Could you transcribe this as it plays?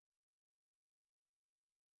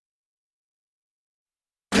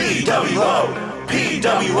PWO,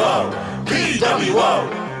 PWO, PWO,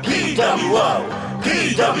 PWO,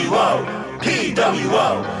 PWO,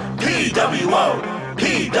 PWO, PWO,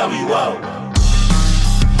 PWO.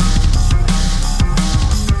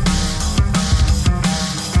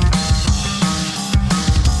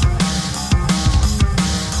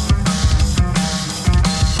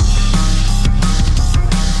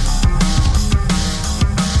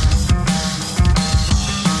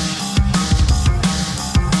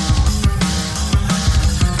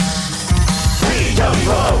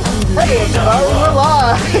 Hey, we're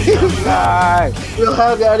live. Real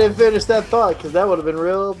happy I didn't finish that thought because that would have been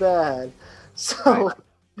real bad. So,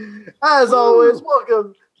 as always,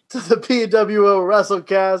 welcome to the PWO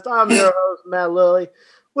WrestleCast. I'm your host, Matt Lilly.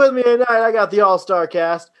 With me tonight, I got the All-Star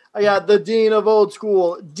cast. I got the Dean of Old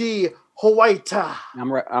School, D. Huayta.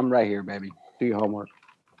 I'm right here, baby. Do your homework.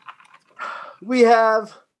 We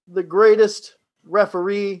have the greatest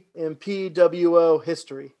referee in PWO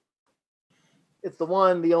history. It's the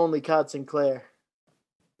one, the only Cod Sinclair.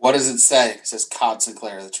 What does it say? It says Cod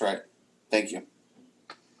Sinclair. That's right. Thank you.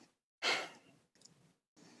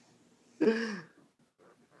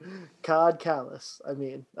 Cod Callus. I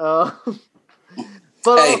mean. But hey,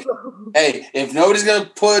 also, hey, if nobody's going to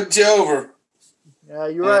put you over. Yeah,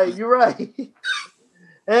 you're right. You're right.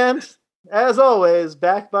 And, as always,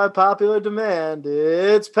 backed by popular demand,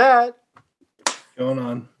 it's Pat. Going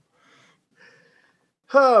on.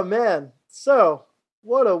 Oh, man. So,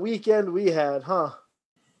 what a weekend we had, huh?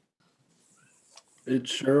 It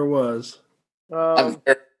sure was. I'm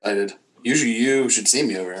very excited. Usually you should see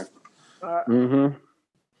me over here.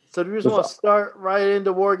 So do we just want to start right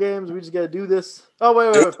into War Games? We just got to do this. Oh,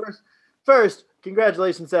 wait. First,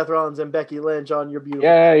 congratulations, Seth Rollins and Becky Lynch on your beautiful.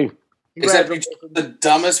 Yay. Except you chose the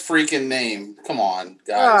dumbest freaking name. Come on,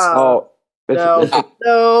 guys. No. Is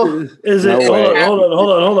it?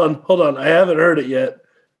 No Hold on. I haven't heard it yet.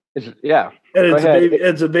 Yeah. And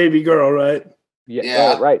it's a baby girl, right?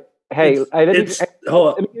 Yeah. Right. Hey,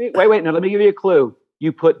 hold on. Wait. No, let me give you a clue.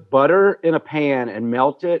 You put butter in a pan and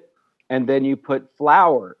melt it, and then you put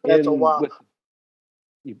flour. That's a lot.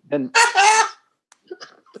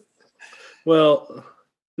 Well,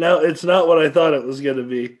 now it's not what I thought it was going to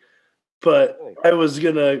be, but I was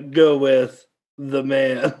going to go with the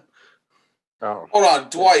man. Oh. Hold on,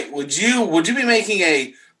 Dwight. Would you be making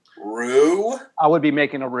a roux? I would be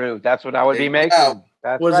making a roux. That's what I would be making.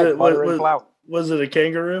 That's was right. It butter and flour. Was it a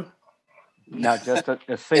kangaroo? No, just a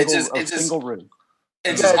single roux.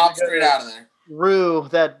 It just hops straight out of there. Roux,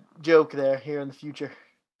 that joke there here in the future.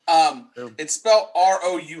 It's spelled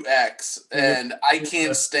ROUX, and I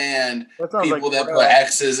can't stand people that put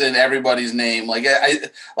X's in everybody's name.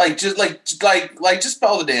 Just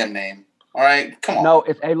spell the damn name. All right, come on. No,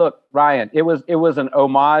 hey, look, Ryan. It was an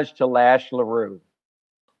homage to Lash LaRue.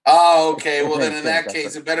 Oh, okay. Well, then in that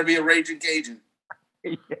case, it better be a Raging Cajun.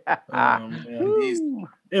 Yeah.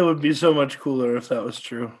 It would be so much cooler if that was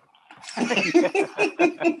true.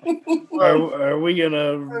 Are we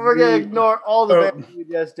gonna? We're gonna ignore all the things we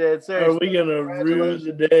just did. Seriously. Are we gonna rue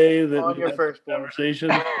the day that on we your had first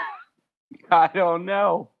conversation? I don't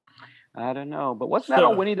know. But wasn't that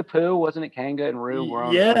on Winnie the Pooh? Wasn't it Kanga and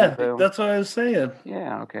Roo? Yeah, that's what I was saying.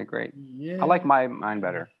 Yeah. Okay. Great. Yeah. I like mine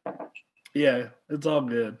better. Yeah, it's all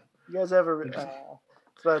good. You guys ever? I was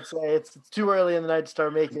about to say it's too early in the night to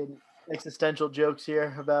start making existential jokes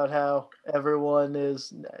here about how everyone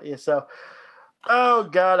is. So, oh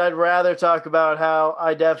God, I'd rather talk about how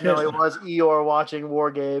I definitely was Eeyore watching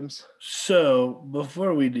War Games. So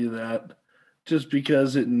before we do that, just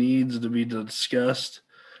because it needs to be discussed,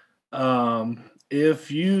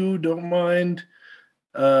 if you don't mind,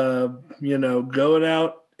 going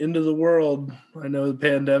out into the world. I know the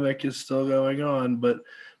pandemic is still going on, but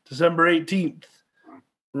December 18th,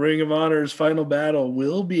 Ring of Honor's Final Battle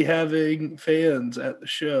will be having fans at the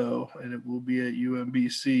show, and it will be at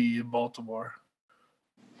UMBC in Baltimore.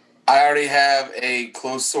 I already have a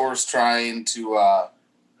close source trying to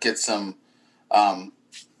get some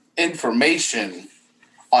information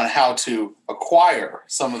on how to acquire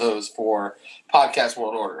some of those for Podcast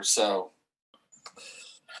World Order. So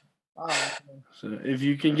if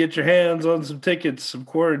you can get your hands on some tickets, some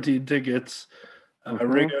quarantine tickets,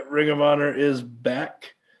 Ring of Honor is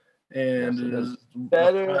back. And it is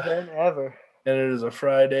better than ever. And it is a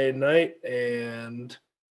Friday night, and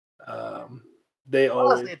they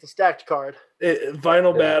always it's a stacked card.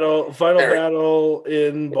 Final battle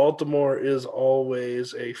in Baltimore is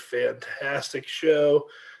always a fantastic show.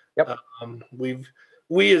 Yep.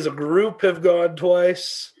 We as a group have gone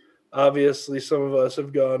twice. Obviously, some of us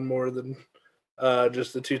have gone more than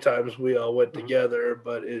just the two times we all went together.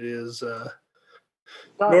 But it is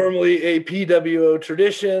Normally a PWO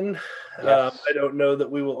tradition. Yes. I don't know that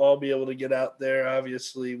we will all be able to get out there,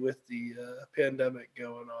 obviously, with the pandemic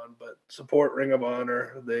going on, but support Ring of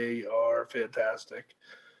Honor. They are fantastic.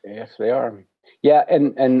 Yes, they are. Yeah,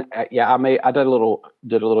 and I did a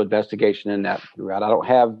little investigation in that throughout. I don't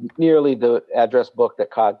have nearly the address book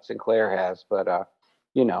that Cod Sinclair has, but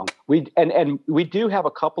we do have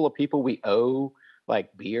a couple of people we owe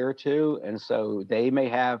like beer to, and so they may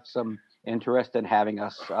have some interest in having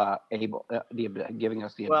us giving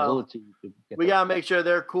us the ability to get we gotta make sure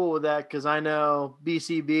they're cool with that, because I know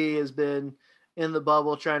BCB has been in the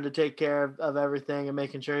bubble trying to take care of everything and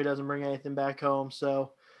making sure he doesn't bring anything back home.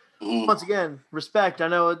 So once again, respect. I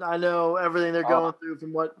know everything they're going through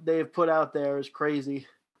from what they've put out there is crazy.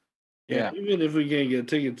 Yeah, even if we can't get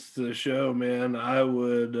tickets to the show, man, I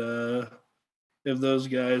would if those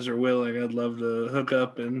guys are willing, I'd love to hook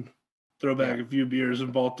up and throw back a few beers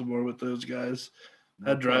in Baltimore with those guys.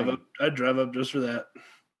 I'd drive up just for that.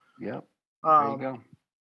 Yep. There you go.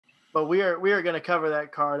 But we are going to cover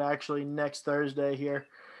that card actually next Thursday here.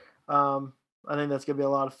 I think that's going to be a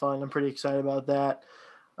lot of fun. I'm pretty excited about that.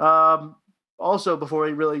 Also, before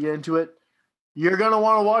we really get into it, you're going to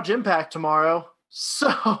want to watch Impact tomorrow.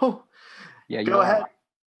 So go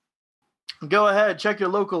ahead, check your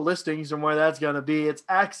local listings and where that's going to be. It's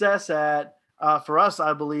Access at, for us,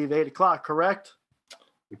 I believe, 8:00, correct?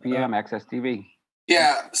 8 p.m. Access TV.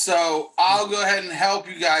 Yeah, so I'll go ahead and help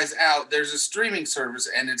you guys out. There's a streaming service,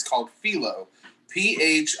 and it's called Philo,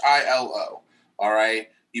 Philo. All right?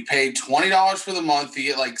 You pay $20 for the month. You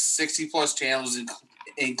get like 60-plus channels,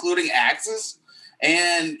 including Access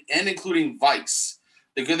and including Vice.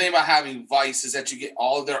 The good thing about having Vice is that you get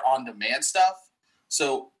all of their on-demand stuff.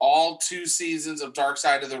 So all 2 seasons of Dark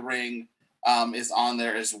Side of the Ring is on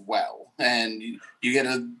there as well. And you get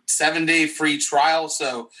a 7-day free trial.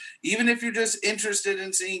 So even if you're just interested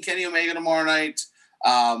in seeing Kenny Omega tomorrow night,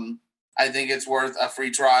 I think it's worth a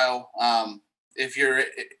free trial. If you're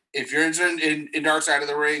interested in Dark Side of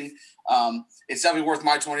the Ring, it's definitely worth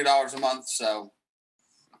my $20 a month. So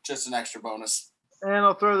just an extra bonus. And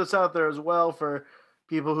I'll throw this out there as well for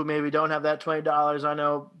people who maybe don't have that $20. I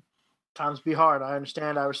know times be hard. I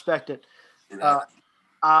understand. I respect it.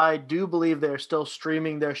 I do believe they're still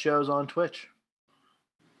streaming their shows on Twitch.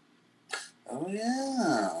 Oh,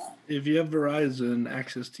 yeah. If you have Verizon,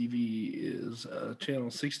 Access TV is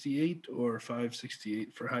channel 68 or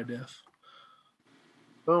 568 for high def.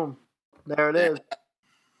 Boom. There it is.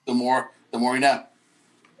 The more you know.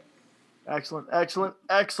 Excellent.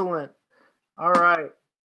 All right.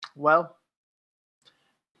 Well,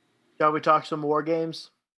 shall we talk some War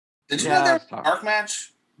Games? Did you know there was a dark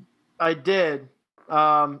match? I did.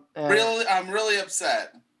 I'm really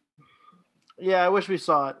upset. Yeah, I wish we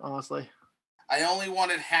saw it, honestly. I only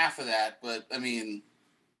wanted half of that, but I mean,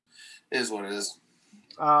 it is what it is.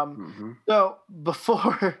 So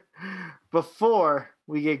before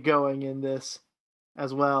we get going in this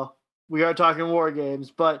as well, we are talking War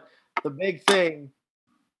Games, but the big thing,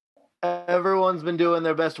 everyone's been doing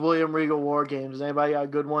their best William Regal War Games. Has anybody got a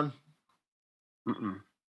good one?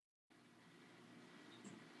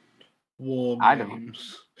 War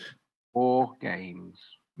Games.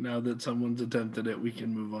 Now that someone's attempted it, we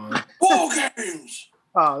can move on. War Games!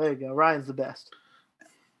 Oh, there you go. Ryan's the best.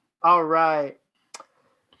 All right.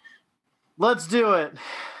 Let's do it.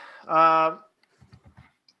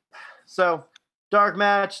 So, dark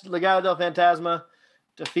match. Legado del Fantasma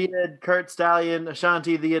defeated Kurt Stallion,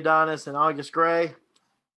 Ashanti the Adonis, and August Gray.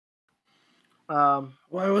 Why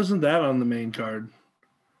wasn't that on the main card?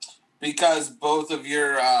 Because both of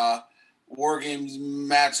your War Games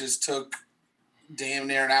matches took damn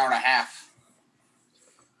near an hour and a half.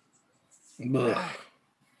 Ugh.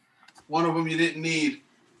 One of them you didn't need.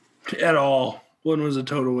 At all. One was a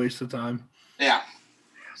total waste of time. Yeah.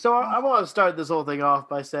 So I want to start this whole thing off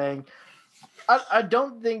by saying I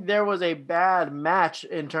don't think there was a bad match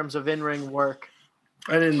in terms of in-ring work.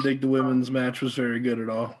 I didn't think the women's match was very good at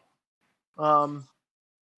all.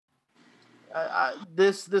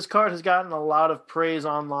 This card has gotten a lot of praise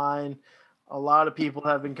online. A lot of people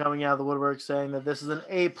have been coming out of the woodwork saying that this is an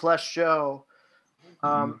A+ show.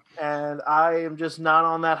 And I am just not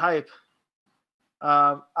on that hype.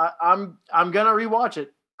 I'm gonna rewatch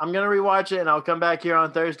it. And I'll come back here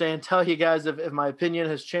on Thursday and tell you guys if my opinion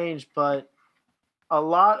has changed. But a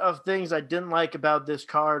lot of things I didn't like about this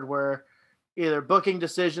card were either booking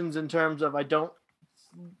decisions in terms of I don't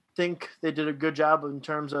think they did a good job in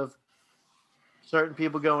terms of certain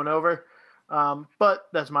people going over. But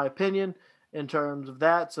that's my opinion in terms of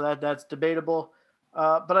that. So that's debatable.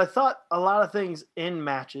 But I thought a lot of things in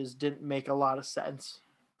matches didn't make a lot of sense.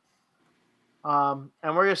 And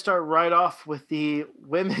we're going to start right off with the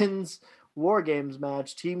women's War Games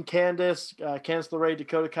match. Team Candice, Candice LeRae,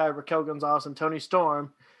 Dakota Kai, Raquel Gonzalez, and Toni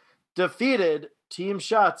Storm defeated Team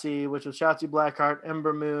Shotzi, which was Shotzi Blackheart,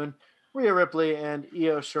 Ember Moon, Rhea Ripley, and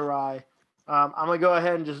Io Shirai. I'm going to go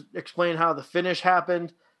ahead and just explain how the finish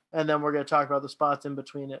happened, and then we're going to talk about the spots in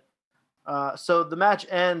between it. So the match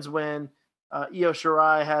ends when Io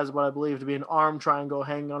Shirai has what I believe to be an arm triangle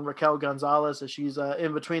hanging on Raquel Gonzalez as she's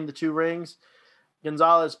in between the two rings.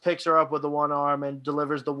 Gonzalez picks her up with the one arm and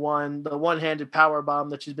delivers the one-handed power bomb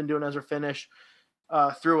that she's been doing as her finish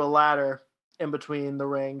through a ladder in between the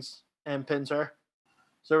rings and pins her.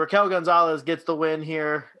 So Raquel Gonzalez gets the win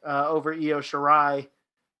here over Io Shirai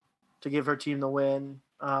to give her team the win.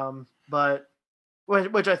 But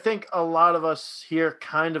which I think a lot of us here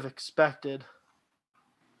kind of expected.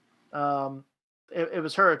 It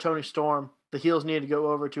was her or Toni Storm. The heels needed to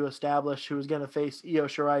go over to establish who was going to face Io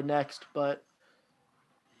Shirai next. But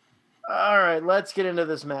all right, let's get into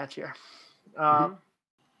this match here. The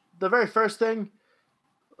very first thing,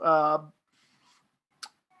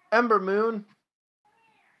 Ember Moon,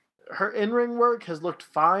 her in-ring work has looked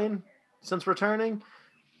fine since returning.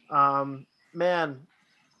 Man,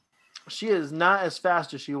 she is not as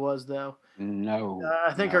fast as she was, though. No.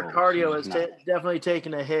 I think her cardio has definitely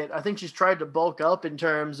taken a hit. I think she's tried to bulk up in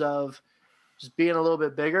terms of just being a little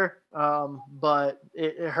bit bigger. But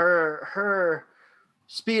her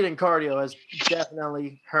speed and cardio has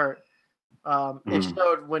definitely hurt. It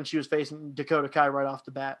showed when she was facing Dakota Kai right off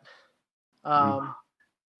the bat.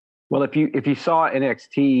 Well, if you saw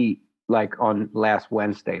NXT like on last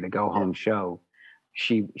Wednesday, the go home show,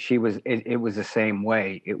 she was it was the same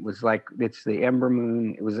way. It was like it's the Ember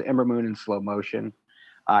Moon. It was the Ember Moon in slow motion.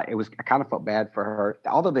 I kind of felt bad for her,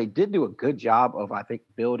 although they did do a good job of, I think,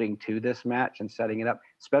 building to this match and setting it up,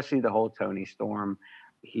 especially the whole Toni Storm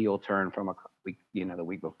heel turn from the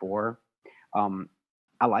week before.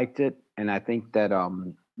 I liked it, and I think that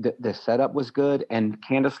the setup was good. And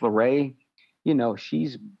Candice LeRae,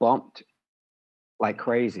 she's bumped like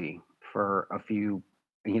crazy for a few,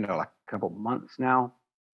 like a couple months now.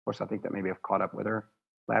 Of course, I think that maybe I've caught up with her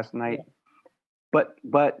last night. Yeah.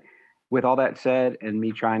 But with all that said, and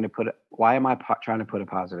me trying to why am I trying to put a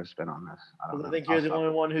positive spin on this? I think you're the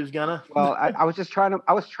only one who's gonna. Well, I was trying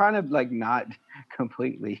to like not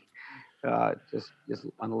completely just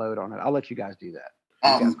unload on it. I'll let you guys do that.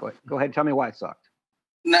 Guys go ahead and tell me why it sucked.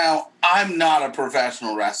 Now, I'm not a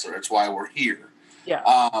professional wrestler. It's why we're here. Yeah.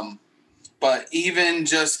 But even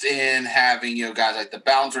just in having, guys like the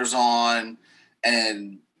bouncers on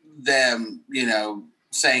and them,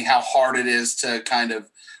 saying how hard it is to kind of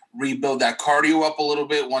rebuild that cardio up a little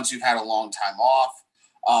bit once you've had a long time off.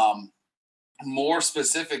 More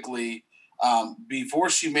specifically, before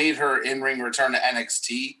she made her in-ring return to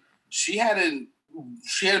NXT, she hadn't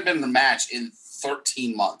been in the match in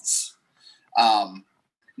 13 months.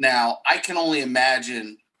 Now, I can only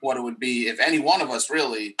imagine what it would be if any one of us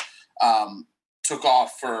really took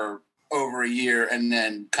off for over a year and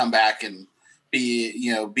then come back and be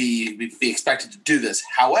expected to do this.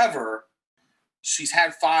 However, she's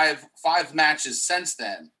had five matches since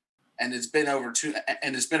then, and it's been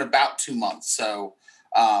about 2 months. So,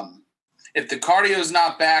 if the cardio is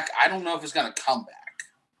not back, I don't know if it's going to come back.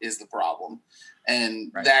 Is the problem,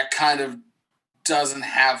 and that kind of doesn't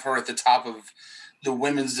have her at the top of the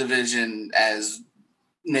women's division as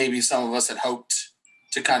maybe some of us had hoped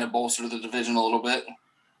to kind of bolster the division a little bit.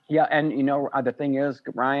 Yeah, and the thing is,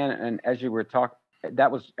 Ryan, and as you were talking, that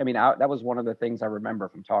was one of the things I remember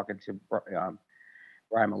from talking to Ryan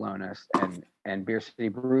Malonis and Beer City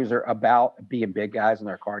Bruiser about being big guys in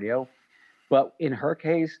their cardio. But in her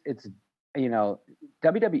case, it's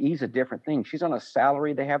WWE's a different thing. She's on a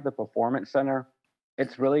salary. They have the Performance Center.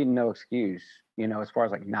 It's really no excuse, as far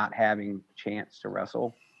as like not having a chance to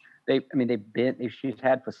wrestle. She's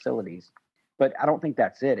had facilities, but I don't think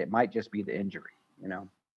that's it. It might just be the injury,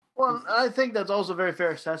 Well, I think that's also a very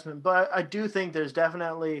fair assessment, but I do think there's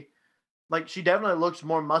definitely, she definitely looks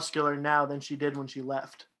more muscular now than she did when she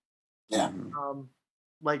left. Yeah.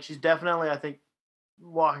 She's definitely, I think,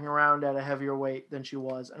 walking around at a heavier weight than she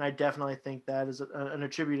was, and I definitely think that is an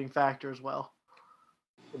attributing factor as well.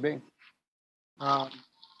 Could be.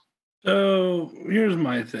 So here's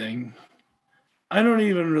my thing. I don't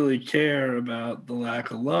even really care about the lack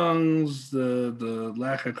of lungs, the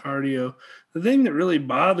lack of cardio. The thing that really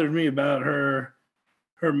bothered me about her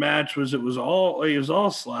match was it was all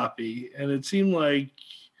sloppy, and it seemed like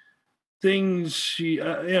things she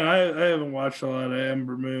I haven't watched a lot of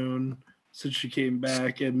Ember Moon since she came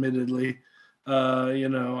back, admittedly.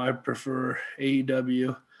 I prefer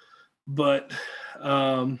AEW. But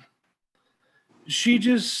she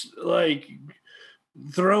just like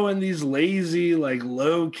throwing these lazy like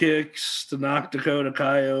low kicks to knock Dakota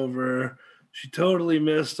Kai over. She totally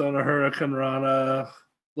missed on a Hurricane Rana,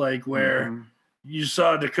 like where you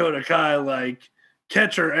saw Dakota Kai like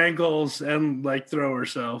catch her ankles and like throw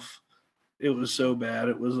herself. It was so bad.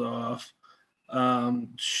 It was off.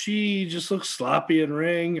 She just looked sloppy in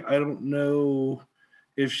ring. I don't know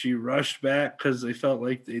if she rushed back because they felt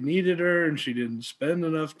like they needed her and she didn't spend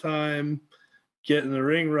enough time getting the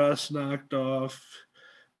ring rust knocked off.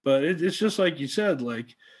 But it's just like you said,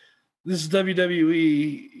 like this is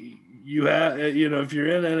WWE. You have, if you're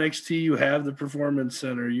in NXT, you have the Performance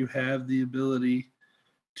Center. You have the ability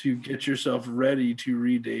to get yourself ready to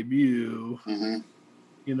re-debut.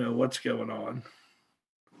 What's going on.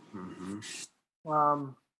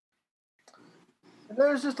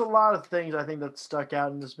 There's just a lot of things I think that stuck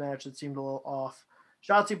out in this match that seemed a little off.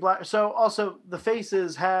 Shotzi Black. So also the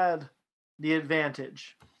faces had the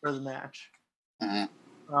advantage for the match,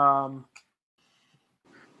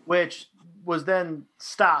 which was then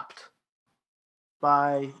stopped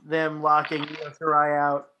by them locking Io Shirai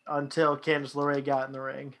out until Candice LeRae got in the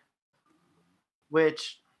ring.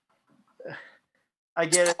 Which I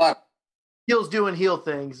get it. Heels doing heel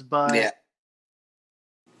things, but it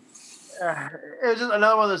was just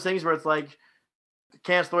another one of those things where it's like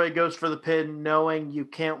Candice LeRae goes for the pin knowing you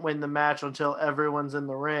can't win the match until everyone's in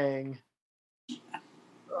the ring.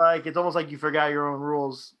 Like, it's almost like you forgot your own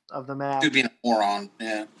rules of the match. You being a moron,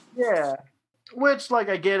 yeah. Yeah. Which, like,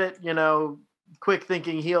 I get it, quick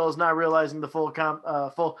thinking heels, not realizing the full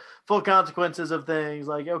consequences of things.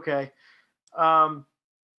 Like, okay.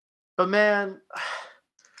 But man,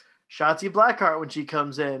 Shotzi Blackheart, when she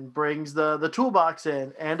comes in, brings the toolbox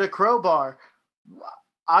in and a crowbar.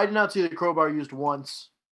 I did not see the crowbar used once.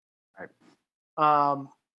 Right.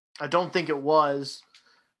 I don't think it was.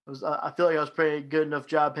 I feel like I was pretty good enough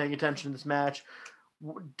job paying attention to this match.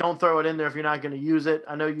 Don't throw it in there if you're not going to use it.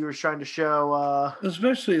 I know you were trying to show...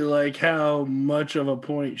 especially like how much of a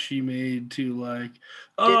point she made to like,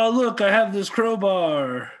 look, I have this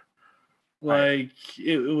crowbar. Like,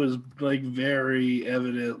 it was like very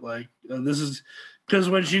evident. Like, this is... Because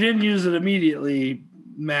when she didn't use it immediately,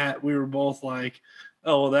 Matt, we were both like,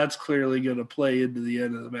 oh, well, that's clearly going to play into the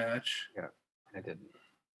end of the match. Yeah, it didn't.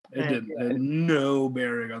 It didn't. It had no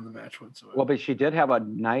bearing on the match whatsoever. Well, but she did have a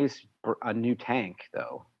new tank,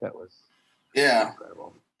 though. That was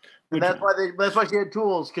incredible. And that's why she had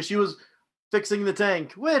tools, because she was fixing the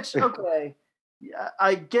tank. Which, okay,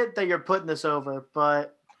 I get that you're putting this over,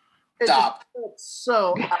 but it's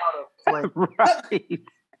so out of place. Right.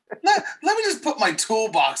 Let me just put my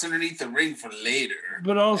toolbox underneath the ring for later.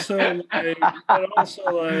 But also,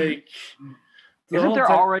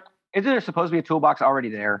 isn't there supposed to be a toolbox already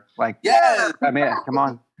there? Like, yeah, I mean, come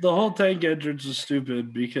on. The whole tank entrance is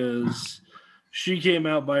stupid because she came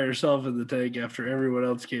out by herself in the tank after everyone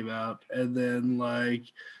else came out, and then like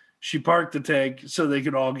she parked the tank so they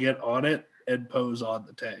could all get on it and pose on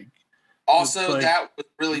the tank. Also, that was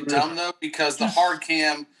really dumb though, because the hard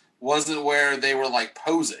cam wasn't where they were like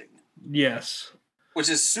posing. Yes, which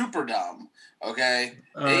is super dumb. Okay,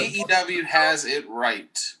 AEW has it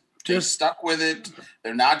right. Just stuck with it.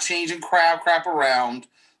 They're not changing crap around.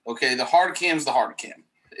 Okay, the hard cam's the hard cam.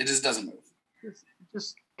 It just doesn't move.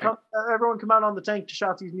 Everyone come out on the tank to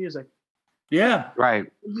Shotzi's music. Yeah. Right.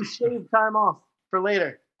 You shave time off for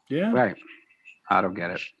later. Yeah. Right. I don't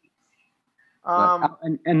get it.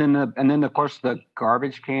 And then of course the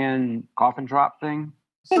garbage can coffin drop thing.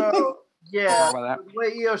 So the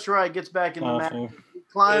way Io Shirai gets back in the match, he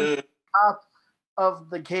climbs to the top of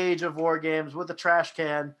the cage of War Games with a trash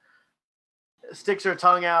can, sticks her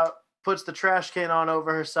tongue out, puts the trash can on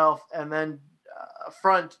over herself, and then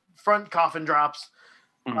front coffin drops.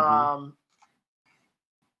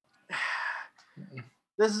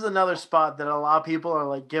 This is another spot that a lot of people are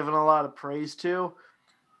like giving a lot of praise to,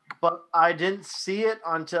 but I didn't see it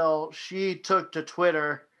until she took to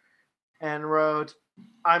Twitter and wrote,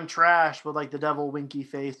 "I'm trash" with like the devil winky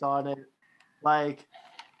face on it. Like,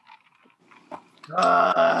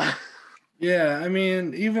 yeah, I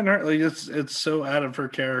mean, even her, like, it's so out of her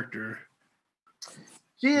character.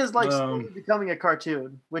 She is like slowly becoming a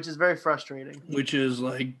cartoon, which is very frustrating. Which is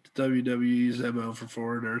like WWE's MO for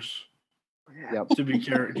foreigners. Yep. To be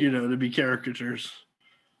to be caricatures.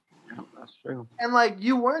 Yeah, that's true. And like,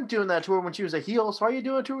 you weren't doing that to her when she was a heel, so why are you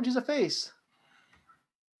doing it to her when she's a face?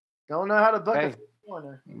 Don't know how to book a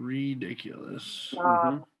corner. Ridiculous.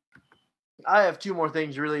 I have two more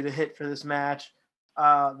things really to hit for this match.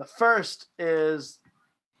 The first is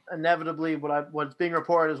inevitably what's being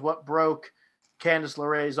reported is what broke Candice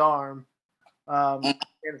LeRae's arm.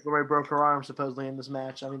 Candice LeRae broke her arm supposedly in this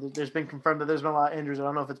match. I mean, there's been confirmed that there's been a lot of injuries. I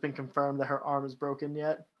don't know if it's been confirmed that her arm is broken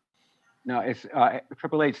yet. No, it's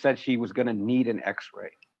Triple H said she was going to need an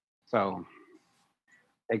X-ray, so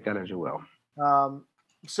take that as you will.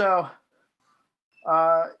 So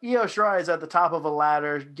Io Shirai is at the top of a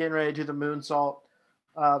ladder, getting ready to do the moonsault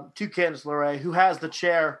to Candice LeRae, who has the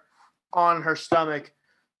chair on her stomach.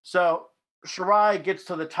 So Shirai gets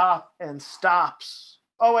to the top and stops.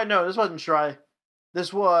 Oh wait, no, this wasn't Shirai.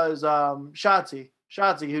 This was Shotzi.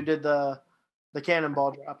 Shotzi who did the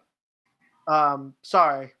cannonball drop.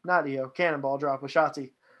 Sorry, not Io. Cannonball drop with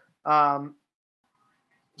Shotzi.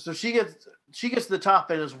 So she gets to the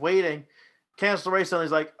top and is waiting. Candice LeRae suddenly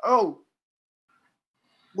is like, oh,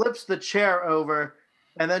 flips the chair over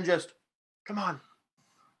and then just, come on,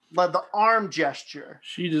 led the arm gesture.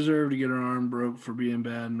 She deserved to get her arm broke for being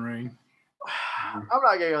bad in ring. I'm not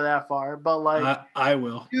gonna go that far, but like I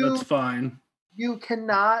will. That's fine. You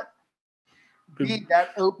cannot be that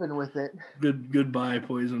open with it. Goodbye,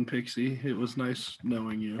 Poison Pixie. It was nice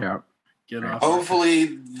knowing you. Yeah. Get off.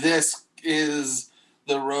 Hopefully, this is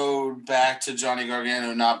the road back to Johnny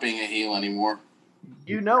Gargano not being a heel anymore.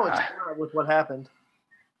 You know it's hard with what happened.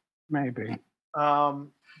 Maybe.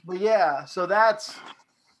 But yeah, so that's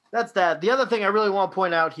that. The other thing I really want to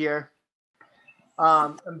point out here,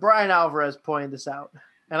 and Brian Alvarez pointed this out,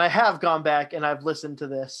 and I have gone back and I've listened to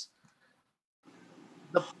this.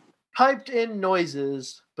 The piped in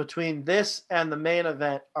noises between this and the main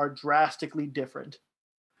event are drastically different.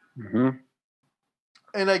 Mm-hmm.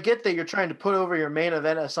 And I get that you're trying to put over your main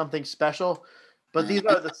event as something special, but these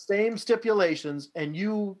are the same stipulations, and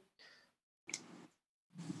you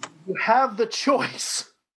have the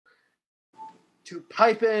choice to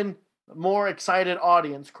pipe in a more excited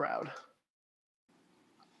audience crowd.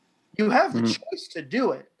 You have the choice to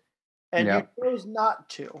do it, and you chose not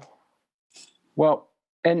to. Well,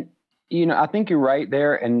 and I think you're right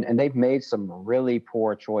there, and they've made some really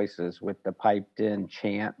poor choices with the piped in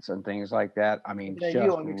chants and things like that. I mean,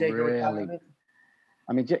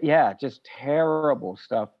 just terrible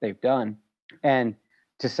stuff they've done. And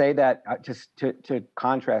to say that, just to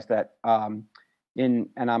contrast that, and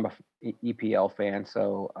I'm a EPL fan,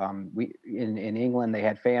 so we in England they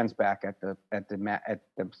had fans back at the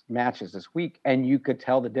matches this week, and you could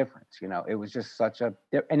tell the difference. It was just such a,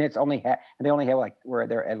 and they only had where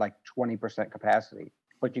they're at like 20% capacity,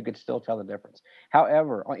 but you could still tell the difference.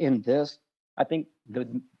 However, in this, I think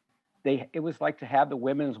it was like to have the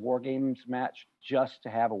women's War Games match just to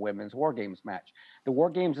have a women's War Games match. The War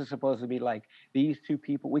Games is supposed to be like, these two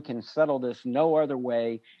people, we can settle this no other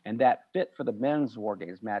way, and that fit for the men's War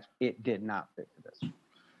Games match. It did not fit for this.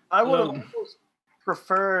 I would have almost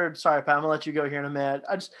preferred, sorry, Pat, I'm going to let you go here in a minute.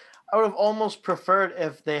 I would have almost preferred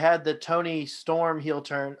if they had the Toni Storm heel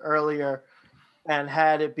turn earlier and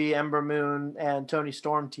had it be Ember Moon and Toni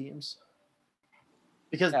Storm teams.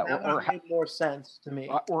 Because that would have made more sense to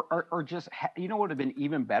me. Or just, what would have been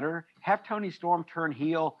even better? Have Toni Storm turn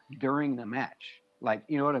heel during the match. Like,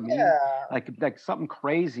 you know what I mean? Yeah. Like something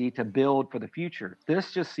crazy to build for the future.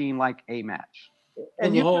 This just seemed like a match.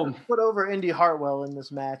 And you put over Indy Hartwell in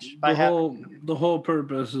this match. The whole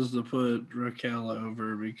purpose is to put Raquel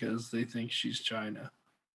over because they think she's China.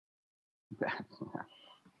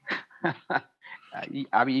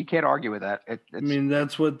 I mean, you can't argue with that.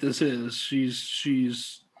 That's what this is.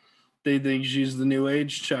 She's. They think she's the new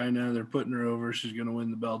age China. They're putting her over. She's going to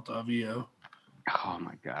win the belt off Io. Oh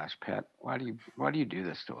my gosh, Pat! Why do you do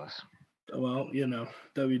this to us? Well,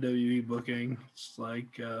 WWE booking. It's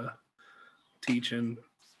like teaching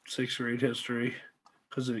 6th grade history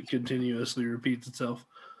because it continuously repeats itself.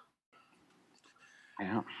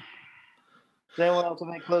 Yeah. Does anyone else have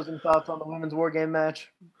any closing thoughts on the women's War Game match?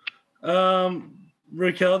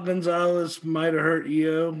 Raquel Gonzalez might have hurt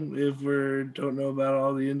Io if we don't know about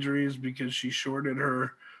all the injuries because she shorted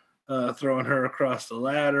her, throwing her across the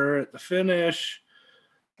ladder at the finish.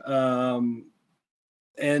 And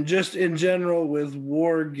just in general with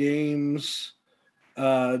War Games,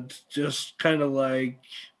 just kind of like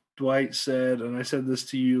Dwight said, and I said this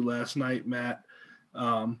to you last night, Matt,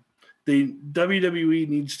 the WWE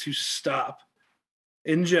needs to stop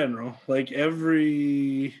in general, like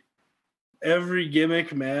every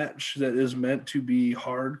gimmick match that is meant to be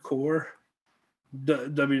hardcore,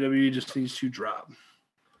 WWE just needs to drop.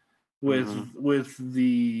 With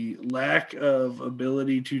the lack of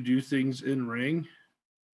ability to do things in ring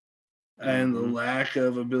and the lack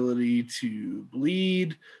of ability to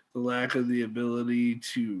bleed, the lack of the ability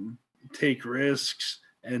to take risks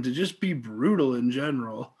and to just be brutal in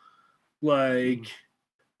general. Like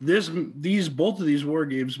both of these War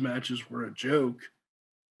Games matches were a joke.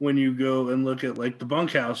 when you go and look at like the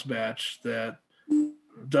bunkhouse match that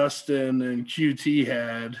Dustin and QT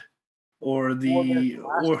had, or even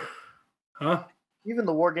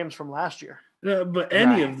the War Games from last year. Yeah, but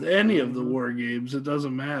any of the War Games, it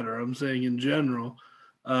doesn't matter. I'm saying in general,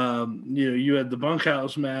 you had the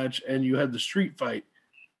bunkhouse match and you had the street fight,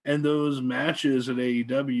 and those matches at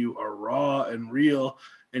AEW are raw and real,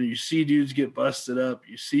 and you see dudes get busted up,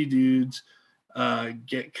 you see dudes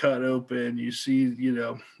get cut open, you see, and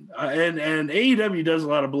AEW does a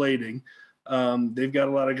lot of blading. They've got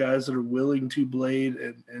a lot of guys that are willing to blade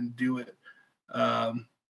and do it, and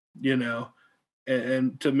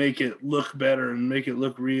to make it look better and make it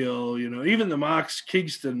look real. Even the Mox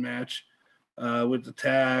Kingston match with the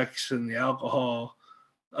tax and the alcohol.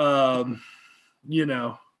 I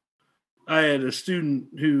had a student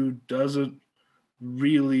who doesn't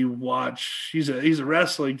really watch. He's a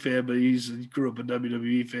wrestling fan, but he grew up a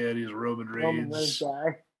WWE fan. He's a Roman Reigns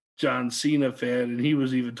guy. John Cena fan, and he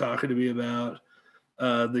was even talking to me about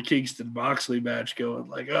the Kingston Moxley match, going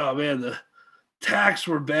like, "Oh man, the tacks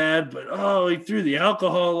were bad, but he threw the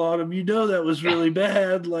alcohol on him. That was really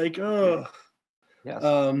bad." Like,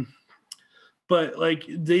 yes. But like,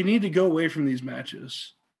 they need to go away from these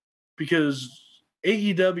matches because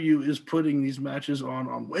AEW is putting these matches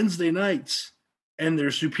on Wednesday nights, and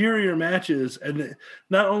they're superior matches. And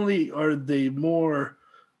not only are they more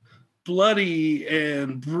bloody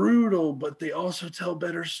and brutal, but they also tell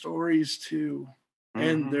better stories too.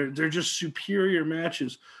 And they're just superior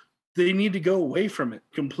matches. They need to go away from it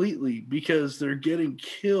completely because they're getting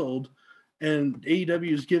killed, and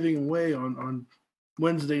AEW is giving away on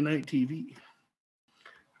Wednesday night TV.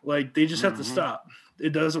 Like, they just have to stop.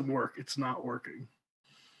 It doesn't work. It's not working.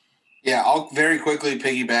 Yeah, I'll very quickly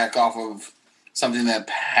piggyback off of something that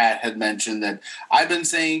Pat had mentioned that I've been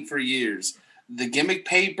saying for years. The gimmick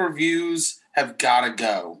pay-per-views have got to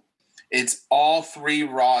go. It's all three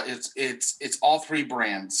raw. It's all three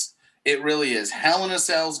brands. It really is. Hell in a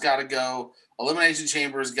Cell's got to go. Elimination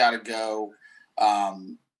Chamber's got to go.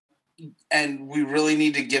 And we really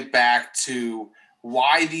need to get back to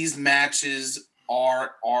why these matches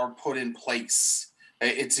are put in place.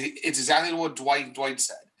 It's exactly what Dwight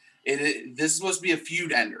said. This is supposed to be a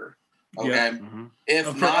feud ender. Okay, yep.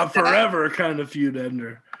 If not a forever kind of feud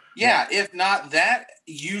ender. Yeah, if not that,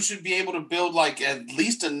 you should be able to build like at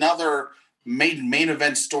least another main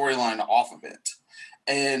event storyline off of it,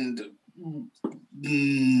 and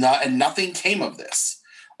nothing came of this.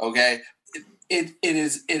 Okay, it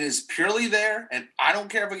is purely there, and I don't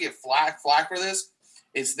care if I get flack for this.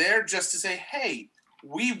 It's there just to say, hey,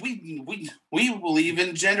 we believe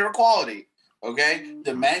in gender equality. Okay,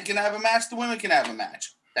 the men can have a match, the women can have a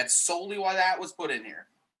match. That's solely why that was put in here.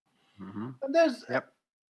 And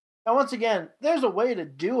and once again, there's a way to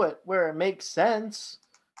do it where it makes sense,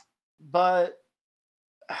 but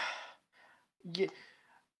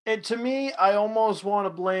to me, I almost want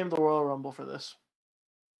to blame the Royal Rumble for this.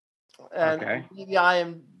 And maybe I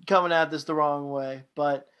am coming at this the wrong way,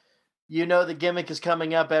 but the gimmick is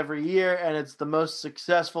coming up every year, and it's the most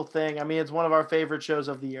successful thing. I mean, it's one of our favorite shows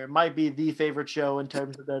of the year. It might be the favorite show in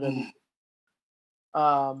terms of WWE.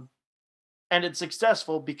 And it's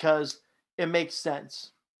successful because it makes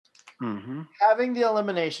sense. Having the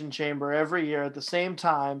Elimination Chamber every year at the same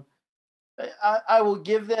time, I will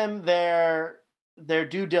give them their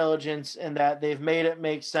due diligence in that they've made it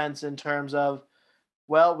make sense in terms of,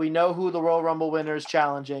 well, we know who the Royal Rumble winner is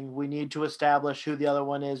challenging. We need to establish who the other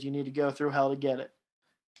one is. You need to go through hell to get it.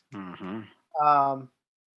 But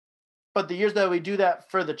the years that we do that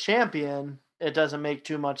for the champion, it doesn't make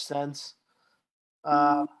too much sense.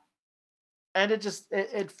 And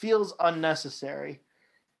it feels unnecessary.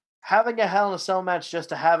 Having a Hell in a Cell match just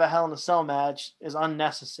to have a Hell in a Cell match is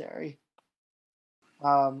unnecessary.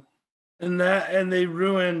 And they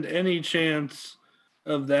ruined any chance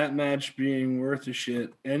of that match being worth a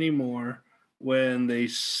shit anymore when they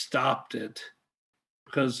stopped it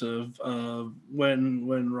because of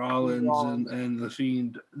when Rollins and The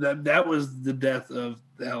Fiend. That was the death of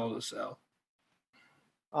the Hell in a Cell.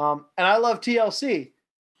 And I love TLC.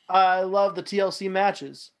 I love the TLC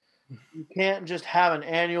matches. You can't just have an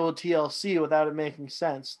annual TLC without it making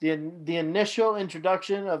sense. The initial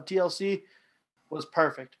introduction of TLC was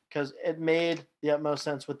perfect because it made the utmost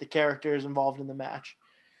sense with the characters involved in the match.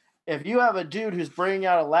 If you have a dude who's bringing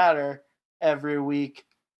out a ladder every week,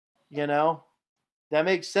 that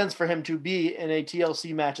makes sense for him to be in a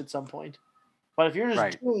TLC match at some point. But if you're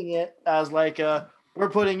just doing it as like we're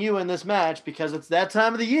putting you in this match because it's that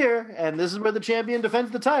time of the year and this is where the champion defends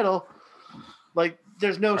the title, like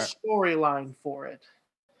there's no storyline for it.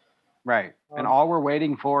 Right. And all we're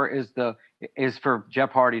waiting for is for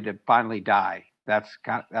Jeff Hardy to finally die. That's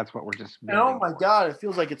what we're just. And oh my God, it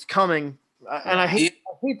feels like it's coming. And I hate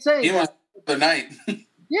saying that. The night.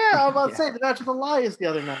 Yeah, I'm about to say the match with Elias the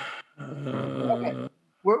other night. Okay.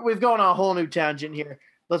 We've gone on a whole new tangent here.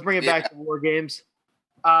 Let's bring it back to War Games.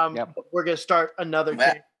 We're going to start another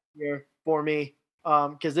game here for me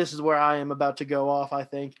because this is where I am about to go off, I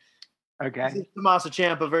think. Okay. This is Tommaso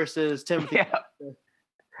Ciampa versus Timothy.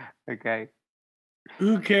 Okay.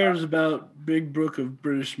 Who cares about Big Brook of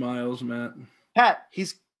British Miles, Matt? Pat,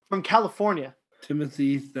 he's from California.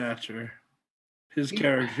 Timothy Thatcher. His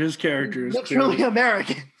character is literally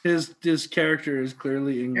American. His character is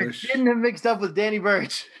clearly English. You're getting him mixed up with Danny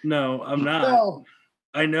Burch. No, I'm not. No.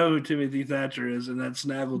 I know who Timothy Thatcher is, and that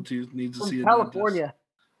Snaggletooth needs to see California.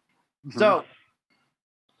 So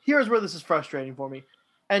here's where this is frustrating for me.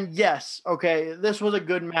 And yes, okay, this was a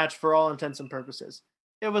good match for all intents and purposes.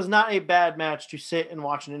 It was not a bad match to sit and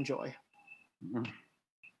watch and enjoy.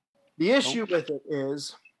 The issue with it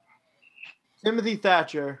is Timothy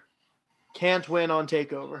Thatcher can't win on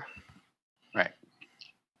TakeOver. Right.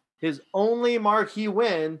 His only marquee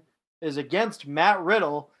win is against Matt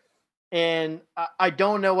Riddle, and I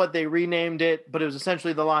don't know what they renamed it, but it was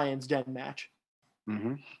essentially the Lion's Den match.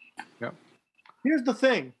 Mm-hmm. Yep. Here's the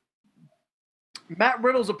thing. Matt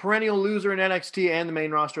Riddle's a perennial loser in NXT and the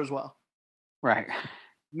main roster as well. Right.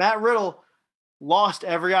 Matt Riddle lost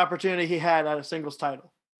every opportunity he had at a singles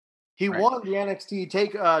title. He won the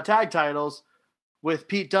NXT tag titles with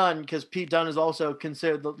Pete Dunne because Pete Dunne is also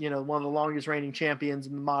considered one of the longest reigning champions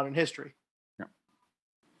in modern history. Yeah.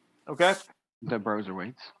 Okay. The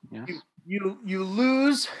Broserweights. Yes. You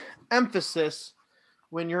lose emphasis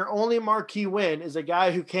when your only marquee win is a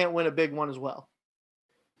guy who can't win a big one as well.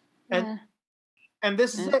 And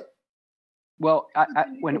this is it. Well,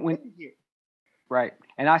 right.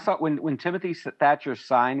 And I thought when Timothy Thatcher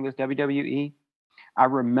signed with WWE, I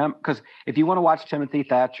remember, because if you want to watch Timothy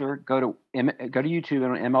Thatcher, go to YouTube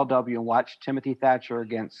and MLW and watch Timothy Thatcher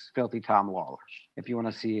against Filthy Tom Lawler. If you want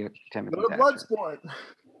to see Timothy Thatcher. Bloodsport.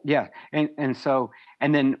 Yeah, so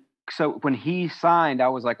when he signed, I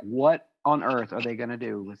was like, what on earth are they going to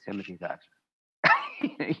do with Timothy Thatcher?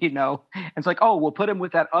 It's like, oh, we'll put him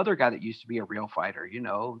with that other guy that used to be a real fighter,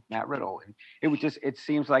 Matt Riddle. And it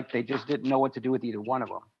seems like they just didn't know what to do with either one of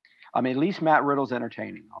them. I mean, at least Matt Riddle's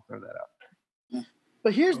entertaining. I'll throw that out.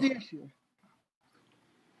 But here's the issue.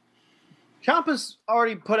 Ciampa's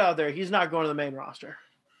already put out there he's not going to the main roster.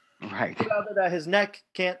 Right. Put out there that his neck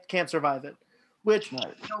can't survive it. Which, you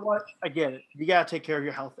know what? I get it. You got to take care of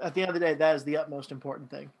your health. At the end of the day, that is the utmost important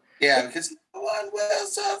thing. Yeah, because no one will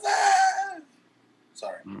survive.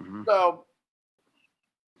 Sorry. Mm-hmm. So,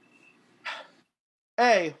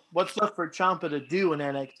 what's left for Ciampa to do in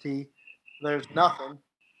NXT? There's nothing.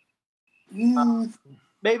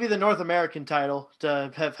 Maybe the North American title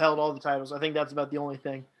to have held all the titles. I think that's about the only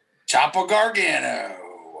thing. Ciampa Gargano.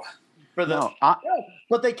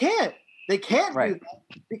 But they can't. They can't do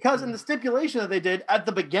that because in the stipulation that they did at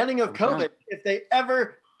the beginning of COVID, if they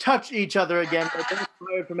ever touch each other again, they're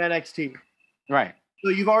fired from NXT. Right.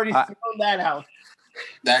 So you've already thrown that out.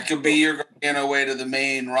 That could be your Gargano way to the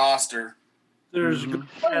main roster. There's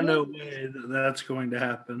no way that's going to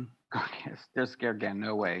happen. There's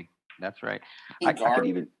Gargano way. That's right.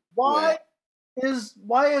 Why is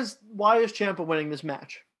Ciampa winning this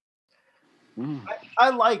match?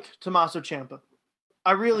 I like Tommaso Ciampa.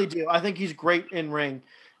 I really do. I think he's great in ring.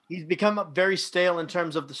 He's become very stale in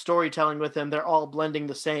terms of the storytelling with him. They're all blending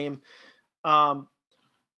the same.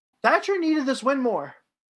 Thatcher needed this win more.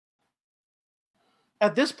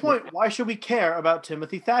 At this point, why should we care about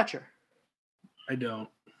Timothy Thatcher? I don't.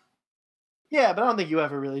 Yeah, but I don't think you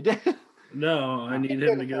ever really did. No, I need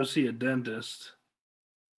him to go see a dentist.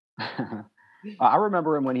 I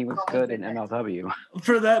remember him when he was good in MLW.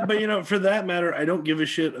 For that matter, I don't give a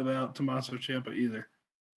shit about Tommaso Ciampa either.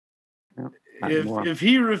 If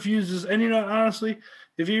he refuses, and honestly,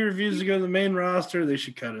 if he refuses to go to the main roster, they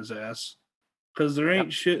should cut his ass because there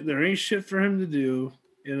ain't shit for him to do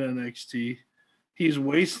in NXT. He's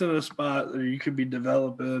wasting a spot that you could be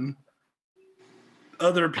developing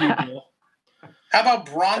other people. How about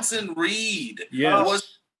Bronson Reed?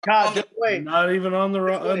 Yes. God, just wait. Not even on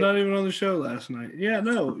the show last night. Yeah,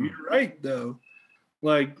 no, you're right though.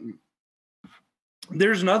 Like,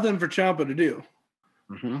 there's nothing for Ciampa to do.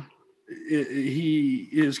 Mm-hmm.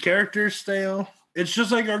 His character's stale. It's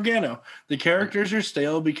just like Gargano. The characters are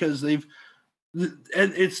stale because it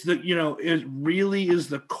really is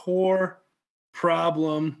the core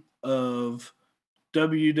problem of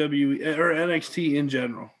WWE or NXT in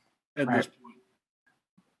general at this point.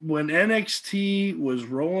 when NXT was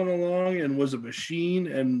rolling along and was a machine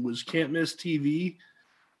and was can't miss TV,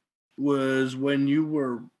 was when you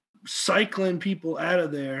were cycling people out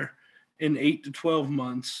of there in 8 to 12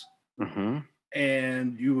 months. Mm-hmm.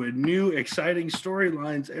 And you had new exciting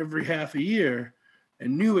storylines every half a year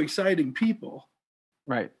and new exciting people.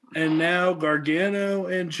 Right. And now Gargano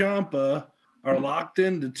and Ciampa are locked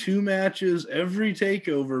into 2 matches every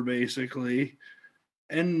takeover, basically.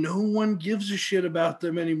 And no one gives a shit about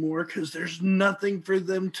them anymore because there's nothing for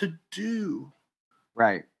them to do.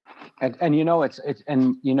 Right. And you know, it's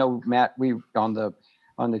and you know, Matt, we on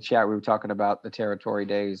the chat, we were talking about the territory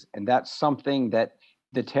days, and that's something that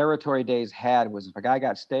the territory days had was if a guy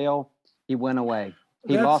got stale, he went away.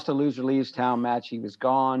 He lost a loser leaves town match. He was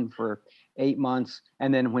gone for 8 months.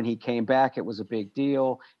 And then when he came back, it was a big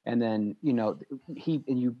deal. And then, you know,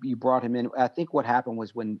 you brought him in. I think what happened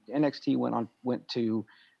was when NXT went to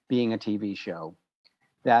being a TV show,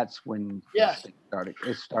 that's when it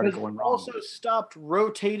started going wrong. Also stopped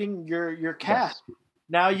rotating your cast. Yes.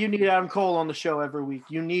 Now you need Adam Cole on the show every week.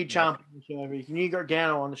 You need Ciampa on the show every week. You need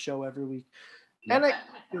Gargano on the show every week. And it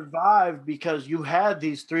survived because you had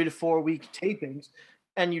these 3 to 4 week tapings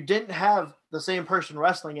and you didn't have the same person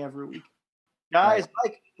wrestling every week. Guys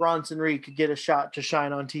like Bronson Reed could get a shot to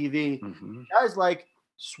shine on TV. Mm-hmm. Guys like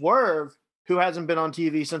Swerve, who hasn't been on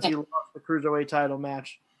TV since he lost the Cruiserweight title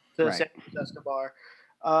match to Santos Escobar.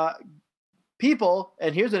 People,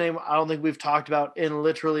 and here's a name I don't think we've talked about in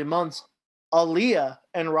literally months, Aaliyah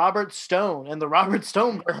and Robert Stone and the Robert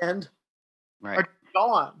Stone brand are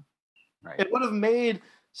gone. Right. It would have made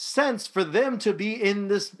sense for them to be in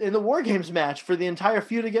the War Games match for the entire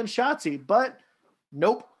feud against Shotzi, but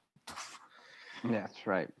nope. That's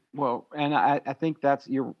right. Well, and I think that's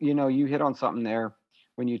you hit on something there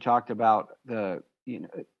when you talked about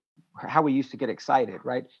how we used to get excited,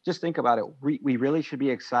 right? Just think about it. We really should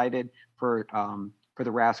be excited for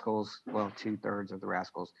the Rascals, well, 2/3 of the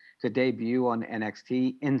Rascals to debut on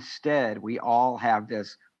NXT. Instead, we all have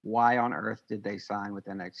this, why on earth did they sign with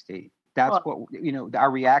NXT? That's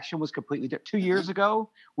our reaction was completely different. 2 years ago,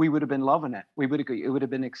 we would have been loving it. It would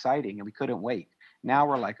have been exciting and we couldn't wait. Now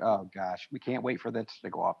we're like, oh gosh, we can't wait for this to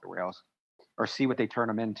go off the rails or see what they turn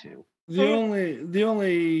them into. The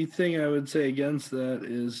only thing I would say against that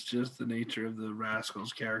is just the nature of the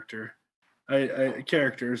Rascals characters.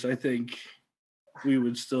 I think we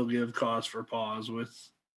would still give cause for pause with,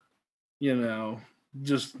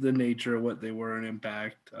 just the nature of what they were in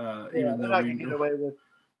Impact. Even though we get away with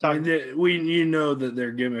that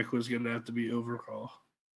their gimmick was going to have to be Overhaul.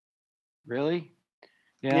 Really?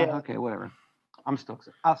 Yeah. Okay. Whatever. I'm still.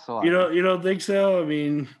 I saw. You don't think so? I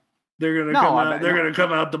mean, they're going to come out. They're going to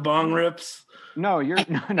come out the bong rips. No, you're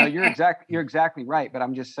exactly right. But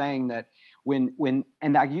I'm just saying that when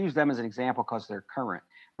and I use them as an example because they're current.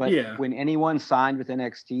 But when anyone signed with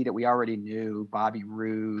NXT that we already knew, Bobby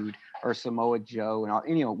Roode or Samoa Joe and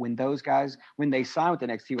all, when those guys, when they signed with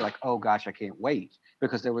NXT, we're like, oh gosh, I can't wait,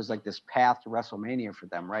 because there was like this path to WrestleMania for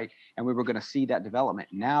them, right? And we were going to see that development.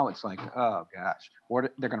 Now it's like, oh gosh,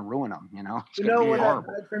 they're going to ruin them, It's when that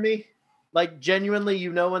died for me? Like genuinely,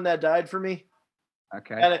 when that died for me?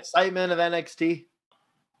 Okay. That excitement of NXT.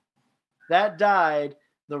 That died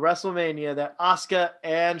the WrestleMania that Asuka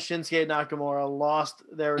and Shinsuke Nakamura lost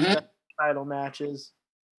their title matches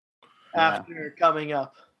after coming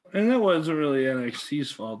up. And that wasn't really NXT's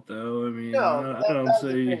fault, though. I mean, I don't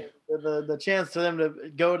say the chance for them to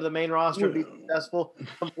go to the main roster and be successful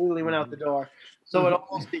completely went out the door. So it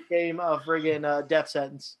almost became a friggin' death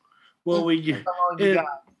sentence. Well,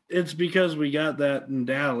 it's because we got that in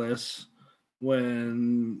Dallas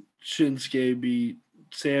when Shinsuke beat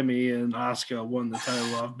Sammy and Asuka won the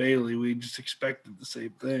title off Bayley. We just expected the same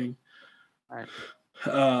thing. Right.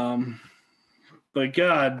 But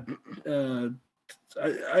God,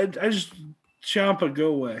 I just Ciampa, go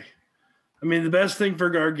away. I mean, the best thing for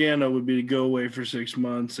Gargano would be to go away for 6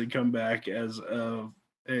 months and come back as a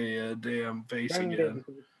damn face again.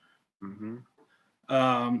 Mm-hmm.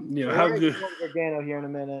 How good Gargano here in a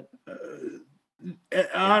minute.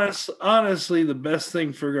 Honestly, the best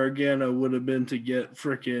thing for Gargano would have been to get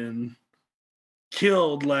frickin'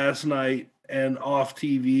 killed last night and off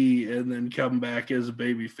TV, and then come back as a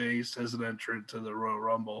baby face as an entrant to the Royal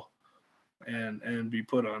Rumble, and be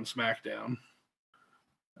put on SmackDown,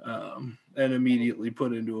 and immediately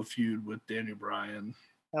put into a feud with Daniel Bryan.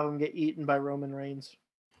 Have him get eaten by Roman Reigns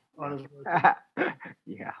on his birthday.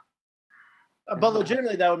 Yeah. But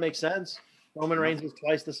legitimately, that would make sense. Roman Reigns is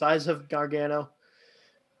twice the size of Gargano.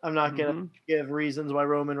 I'm not going to give reasons why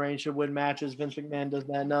Roman Reigns should win matches. Vince McMahon does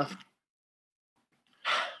that enough.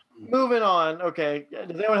 Moving on. Okay.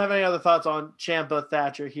 Does anyone have any other thoughts on Ciampa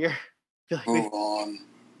Thatcher here? I feel like Move on.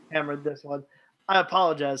 Hammered this one. I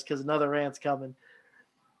apologize because another rant's coming.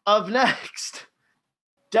 Up next,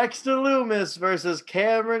 Dexter Lumis versus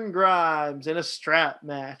Cameron Grimes in a strap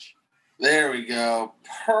match. There we go.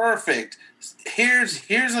 Perfect. Here's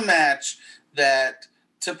a match that,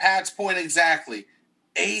 to Pat's point exactly,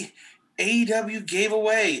 AEW gave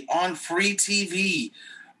away on free TV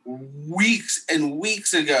weeks and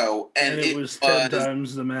weeks ago, and it was 10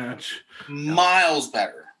 times the match. Miles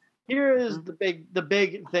better. Here is the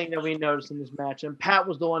big thing that we noticed in this match, and Pat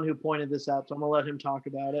was the one who pointed this out, so I'm gonna let him talk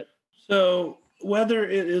about it. So whether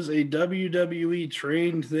it is a WWE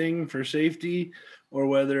trained thing for safety or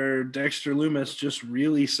whether Dexter Lumis just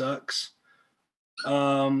really sucks,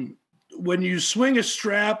 when you swing a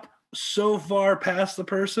strap so far past the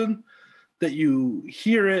person that you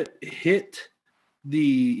hear it hit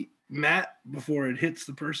the mat before it hits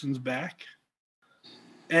the person's back,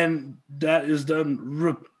 and that is done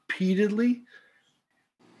repeatedly,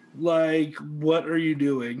 like, what are you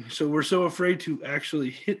doing? So we're so afraid to actually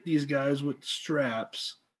hit these guys with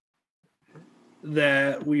straps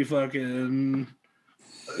that we fucking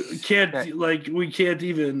can't, like, we can't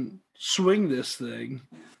even swing this thing.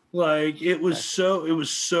 Like, it was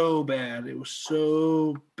so bad. It was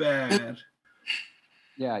so bad.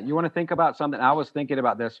 Yeah, you want to think about something. I was thinking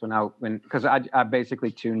about this because I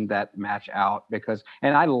basically tuned that match out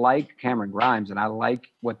and I like Cameron Grimes and I like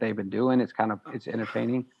what they've been doing. It's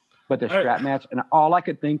entertaining, but the strap match, and all I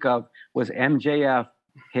could think of was MJF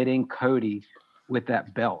hitting Cody with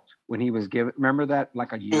that belt when he was given. Remember that,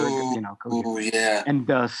 like a year ago, Cody. Oh yeah. And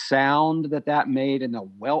the sound that made and the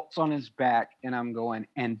welts on his back, and I'm going,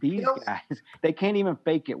 and these guys, they can't even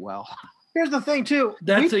fake it well. Here's the thing, too.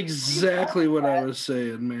 That's exactly what I was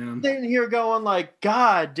saying, man. Sitting here going like,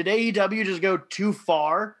 God, did AEW just go too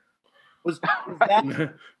far? Was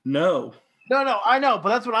that? No, I know, but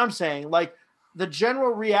that's what I'm saying. Like, the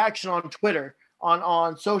general reaction on Twitter,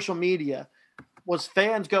 on social media, was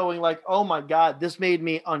fans going like, oh my God, this made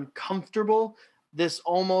me uncomfortable. This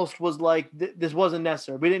almost was like, this wasn't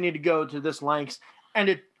necessary. We didn't need to go to this lengths. And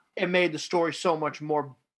it made the story so much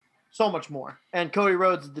more. And Cody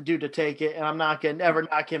Rhodes is the dude to take it, and I'm not going to ever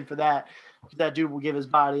knock him for that. That dude will give his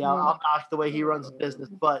body out. I'll knock the way he runs his business.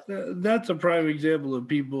 But that's a prime example of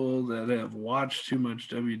people that have watched too much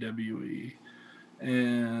WWE,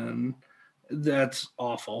 and that's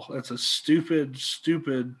awful. That's a stupid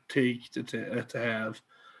take to have.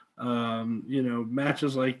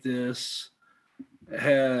 Matches like this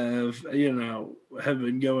have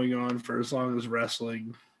been going on for as long as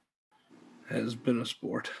wrestling has been a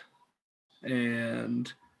sport.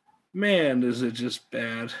 And man, is it just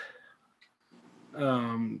bad.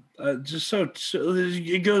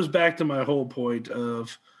 It goes back to my whole point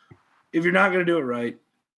of, if you're not going to do it right,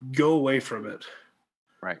 go away from it.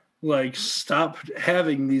 Right. Like, stop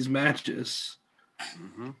having these matches.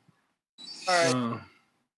 Mm-hmm. All right.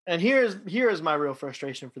 And here is my real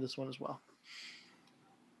frustration for this one as well.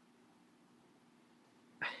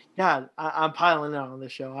 God, I'm piling on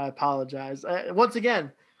this show. I apologize. Once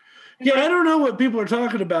again. Yeah, I don't know what people are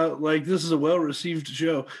talking about. Like, this is a well-received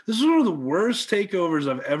show. This is one of the worst takeovers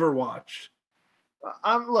I've ever watched.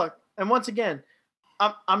 Look, and once again,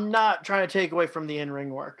 I'm not trying to take away from the in-ring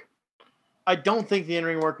work. I don't think the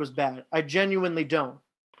in-ring work was bad. I genuinely don't.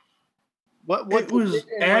 What it was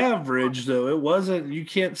average, though. It wasn't. You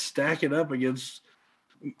can't stack it up against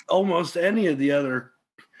almost any of the other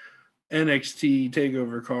NXT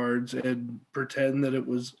takeover cards and pretend that it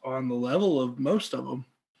was on the level of most of them.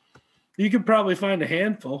 You could probably find a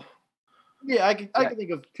handful. Yeah, I can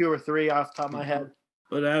think of 2 or 3 off the top of my head.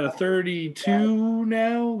 But out of 32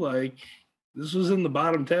 now, like, this was in the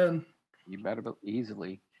bottom 10. You better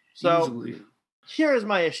easily. So here is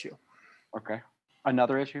my issue. Okay.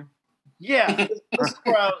 Another issue? Yeah, this is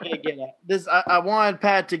where I was going to get at. I wanted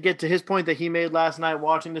Pat to get to his point that he made last night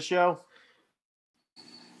watching the show.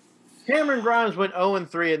 Cameron Grimes went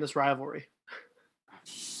 0-3 in this rivalry.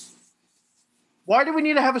 Why do we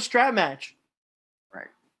need to have a strap match? Right.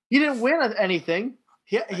 He didn't win anything.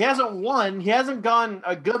 He hasn't won. He hasn't gotten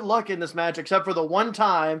a good look in this match except for the one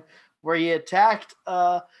time where he attacked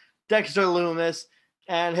Dexter Lumis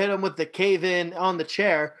and hit him with the cave-in on the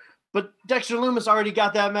chair. But Dexter Lumis already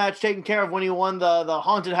got that match taken care of when he won the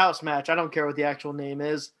Haunted House match. I don't care what the actual name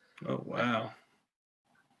is. Oh, wow.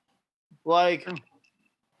 Like...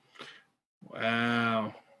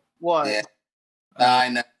 Wow. What? Yeah. I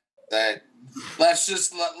know that. Let's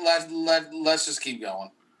just keep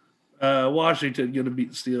going. Washington going to beat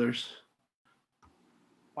the Steelers.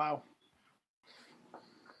 Wow.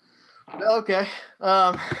 Okay.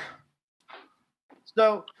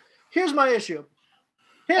 So here's my issue.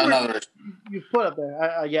 Another issue. You put up there.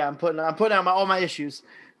 I'm putting out all my issues.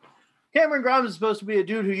 Cameron Grimes is supposed to be a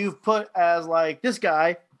dude who you've put as like, this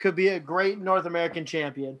guy could be a great North American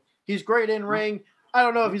champion. He's great in ring. I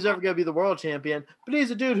don't know if he's ever going to be the world champion, but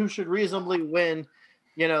he's a dude who should reasonably win,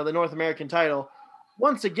 the North American title.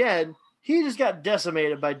 Once again, he just got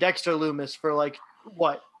decimated by Dexter Lumis for like,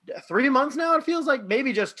 3 months now? It feels like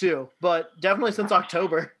maybe just 2, but definitely since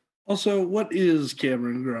October. Also, what is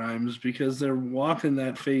Cameron Grimes? Because they're walking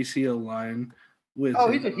that face heel line with.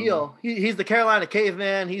 Oh, he's a heel. He's the Carolina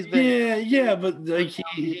Caveman. He's been but like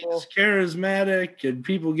he's charismatic and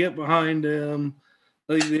people get behind him.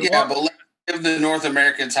 Like but let's give the North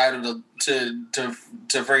American title to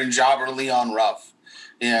freaking Jobber Leon Ruff.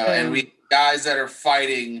 And we guys that are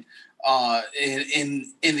fighting in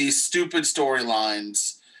these stupid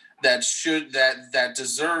storylines that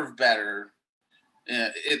deserve better.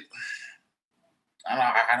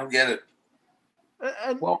 I don't get it.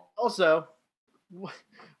 And also, when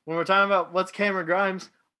we're talking about what's Cameron Grimes,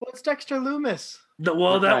 what's Dexter Lumis? That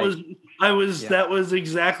was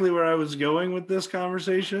exactly where I was going with this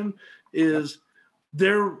conversation. Is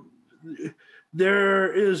there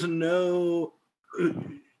is no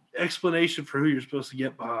explanation for who you're supposed to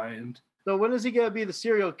get behind. So when is he going to be the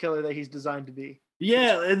serial killer that he's designed to be?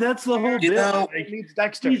 Yeah, and that's the whole bit. He needs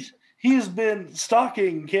Dexter. He's been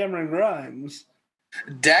stalking Cameron Grimes.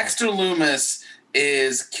 Dexter Lumis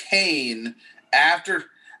is Kane after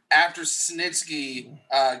Snitsky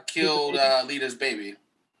killed Lita's baby.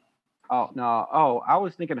 Oh no! Oh, I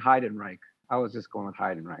was thinking Heidenreich. I was just going with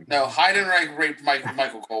Heidenreich. No, Heidenreich raped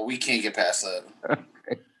Michael Cole. We can't get past that.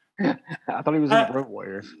 I thought he was in the Road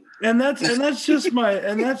Warriors. I'm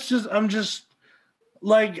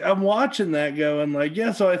watching that going like,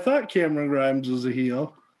 yeah, so I thought Cameron Grimes was a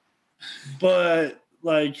heel. But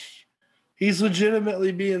like he's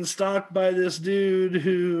legitimately being stalked by this dude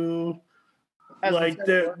who like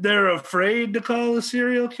they're afraid to call a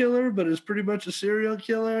serial killer, but is pretty much a serial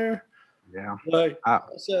killer. Yeah. Like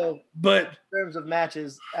in terms of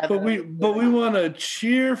matches, but we want to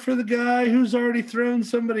cheer for the guy who's already thrown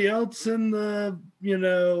somebody else in the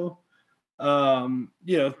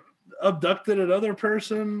abducted another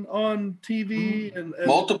person on TV and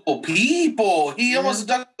multiple people. He almost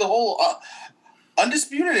abducted the whole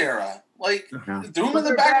Undisputed Era. Like threw him in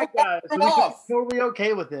the back of the off. Totally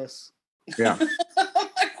okay with this. Yeah.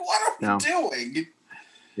 Like what are we doing?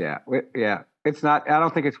 Yeah. It's not. I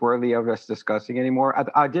don't think it's worthy of us discussing anymore.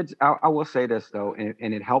 I will say this though, and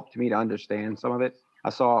it helped me to understand some of it. I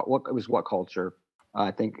saw What Culture. I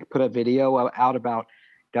think put a video out about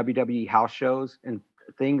WWE house shows and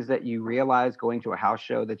things that you realize going to a house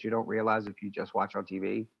show that you don't realize if you just watch on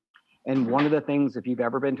TV. And one of the things, if you've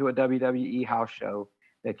ever been to a WWE house show,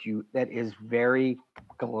 that is very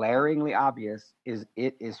glaringly obvious is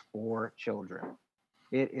it is for children.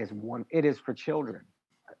 It is for children.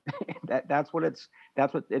 That's what it's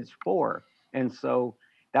for. And so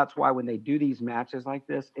that's why when they do these matches like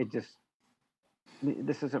this,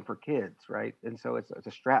 this isn't for kids, right? And so it's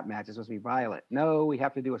a strap match. It's supposed to be violent. No, we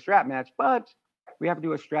have to do a strap match, but we have to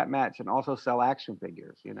do a strap match and also sell action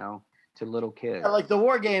figures, to little kids. Like the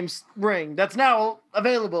War Games ring that's now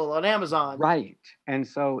available on Amazon. Right. And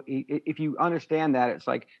so if you understand that, it's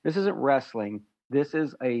like, this isn't wrestling. This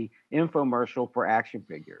is a infomercial for action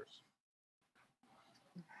figures.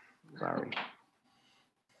 Sorry.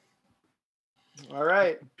 All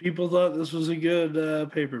right. People thought this was a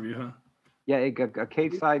good pay-per-view, huh? Yeah,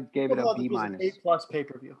 Cage Side gave it a B-. A+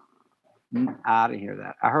 pay-per-view. I didn't hear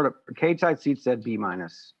that. I heard a Cage Side Seat said B-,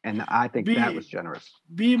 and I think that was generous.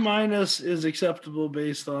 B- is acceptable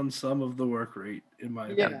based on some of the work rate, in my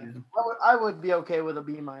opinion. I would be okay with a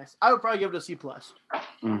B-. I would probably give it a C+.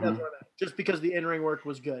 Mm-hmm. Just because the in-ring work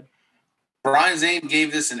was good. Brian Zane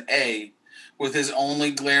gave this an A, with his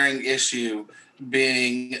only glaring issue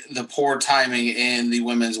being the poor timing in the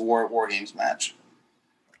women's War Games match.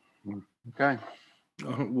 Okay.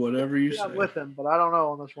 Whatever you say. I'm with him, but I don't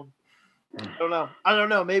know on this one. I don't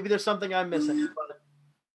know. Maybe there's something I'm missing.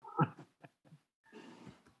 But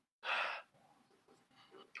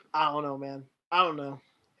I don't know, man. I don't know.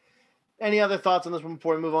 Any other thoughts on this one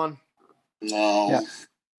before we move on? No.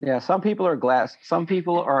 Yeah. Some people are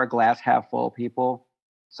a glass half full people.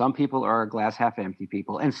 Some people are glass half empty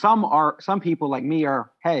people, and some people like me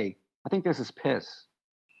are, hey, I think this is piss.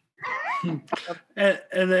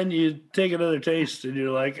 and then you take another taste, and you're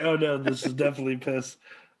like, oh no, this is definitely piss.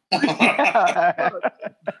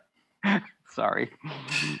 Sorry.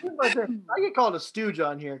 I get called a stooge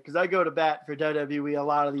on here because I go to bat for WWE a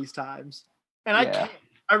lot of these times, and I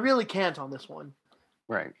I really can't on this one.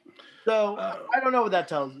 Right. So I don't know what that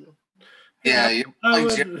tells you. Yeah, you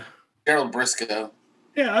like Gerald Briscoe.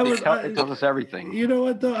 Yeah, I would. It tells us everything. You know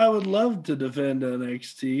what, though? I would love to defend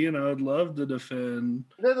NXT, and I would love to defend.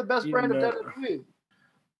 They're the best brand of WWE.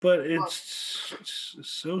 But it's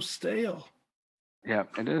so stale. Yeah,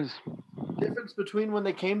 it is. The difference between when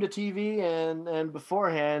they came to TV and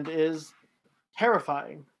beforehand is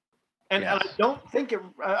terrifying. And I don't think it.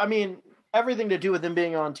 I mean, everything to do with them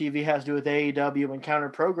being on TV has to do with AEW and counter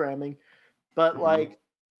programming, but like.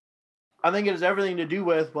 I think it has everything to do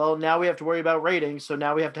with, well, now we have to worry about ratings, so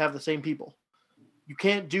now we have to have the same people. You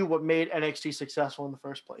can't do what made NXT successful in the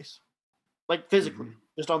first place. Like physically,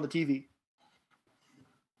 just on the TV.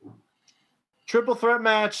 Triple threat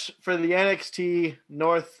match for the NXT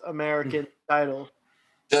North American title.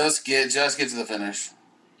 Just get to the finish.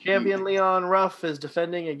 Champion Leon Ruff is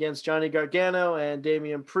defending against Johnny Gargano and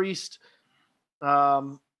Damian Priest.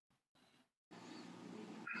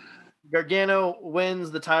 Gargano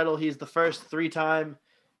wins the title. He's the first 3-time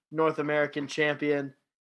North American champion.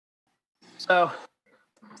 So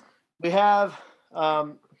we have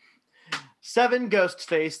 7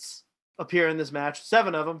 Ghostfaces appear in this match.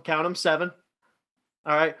 7 of them. Count them, 7.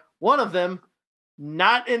 All right. One of them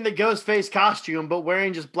not in the Ghostface costume, but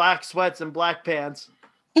wearing just black sweats and black pants.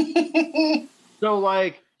 So,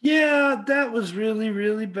 like... Yeah, that was really,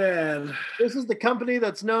 really bad. This is the company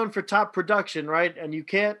that's known for top production, right? And you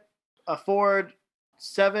can't afford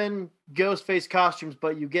 7 Ghostface costumes,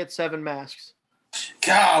 but you get 7 masks.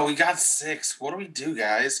 God, we got 6. What do we do,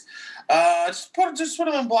 guys? Just put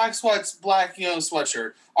them in black sweats, black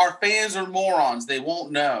sweatshirt. Our fans are morons; they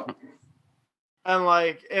won't know. And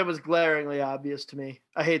like, it was glaringly obvious to me.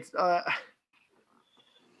 I hate.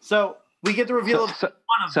 So we get the reveal of one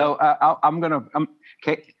of them. I'm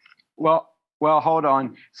okay. Well, hold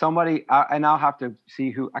on. Somebody, and I'll have to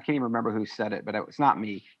see who. I can't even remember who said it, but it's not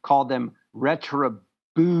me. Called them retribution.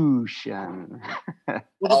 That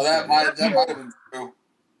might have been true.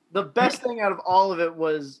 The best thing out of all of it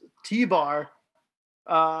was T-Bar.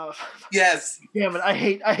 Yes. Damn it! I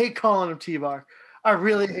hate calling him T-Bar. I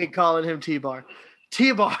really hate calling him T-Bar.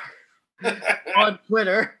 T-Bar on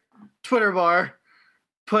Twitter bar,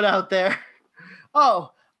 put out there.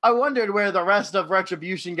 Oh, I wondered where the rest of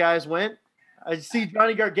Retribution guys went. I see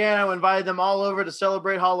Johnny Gargano invited them all over to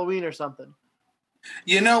celebrate Halloween or something.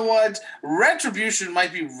 You know what? Retribution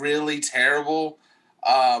might be really terrible,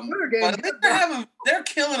 but they're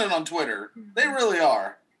killing it on Twitter. They really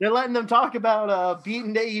are. They're letting them talk about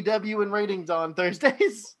beating AEW in ratings on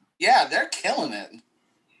Thursdays. Yeah, they're killing it.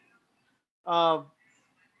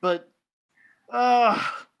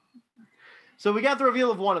 So we got the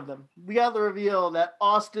reveal of one of them. We got the reveal that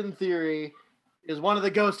Austin Theory is one of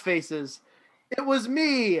the Ghostfaces. It was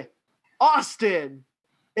me, Austin.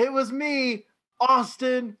 It was me,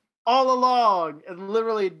 Austin, all along. And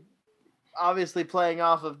literally, obviously playing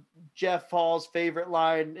off of Jeff Hall's favorite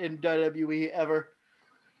line in WWE ever,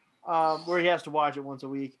 where he has to watch it once a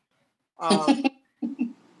week.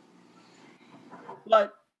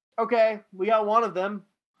 But, okay, we got one of them.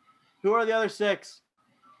 Who are the other 6?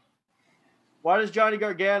 Why does Johnny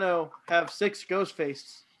Gargano have 6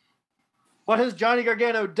 Ghostfaces? What has Johnny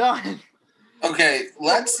Gargano done? Okay,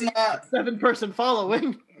 let's not 7-person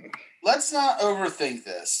following. Let's not overthink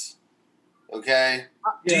this. Okay?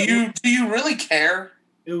 Do you really care?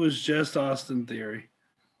 It was just Austin Theory.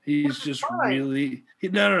 He's just really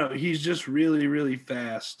he's just really, really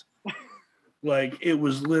fast. Like, it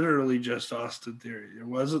was literally just Austin Theory. There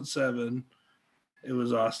wasn't 7. It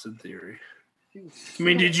was Austin Theory. I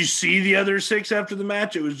mean, did you see the other 6 after the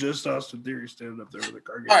match? It was just Austin Theory standing up there with a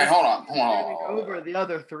car. All right, hold on. Over the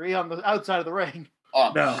other 3 on the outside of the ring.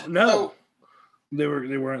 No. So, they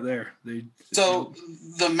weren't there. So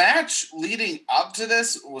the match leading up to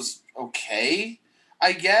this was okay,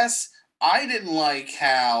 I guess. I didn't like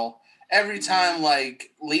how every time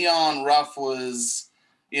like Leon Ruff was,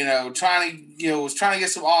 trying to get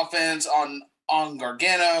some offense on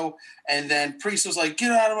Gargano, and then Priest was like,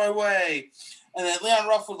 "Get out of my way." And then Leon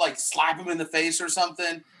Ruff would like slap him in the face or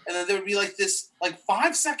something. And then there would be like this like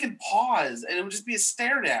 5-second pause, and it would just be a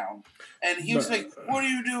stare down. And he was like, "What are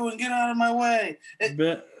you doing? Get out of my way."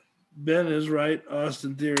 Ben is right.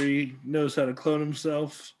 Austin Theory knows how to clone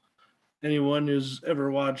himself. Anyone who's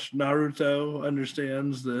ever watched Naruto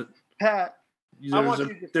understands that Pat,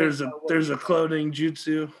 there's a cloning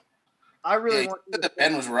jutsu. I really want you to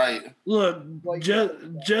Ben was right. Look,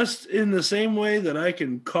 just in the same way that I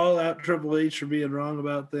can call out Triple H for being wrong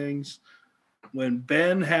about things, when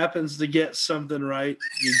Ben happens to get something right,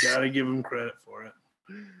 you got to give him credit for it.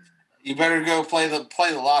 You better go play the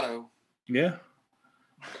lotto. Yeah.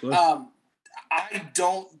 I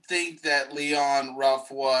don't think that Leon Ruff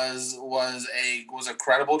was a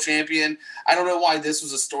credible champion. I don't know why this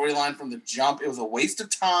was a storyline from the jump. It was a waste of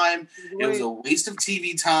time. It was a waste of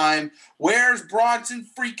TV time. Where's Bronson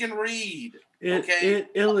freaking Reed?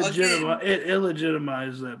 It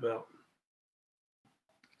illegitimized that belt.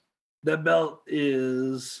 That belt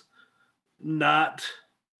is not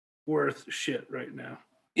worth shit right now.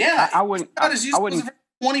 Yeah, I wouldn't. It was a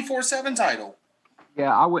 24/7 title.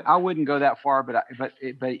 Yeah, I wouldn't go that far, but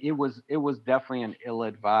it was definitely an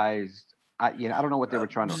ill-advised. I don't know what they were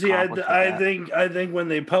trying to accomplish. I think when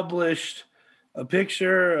they published a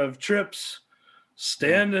picture of Trips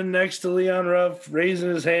standing next to Leon Ruff, raising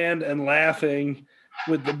his hand and laughing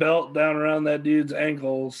with the belt down around that dude's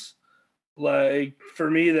ankles, like, for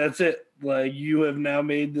me, that's it. Like, you have now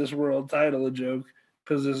made this world title a joke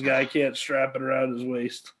because this guy can't strap it around his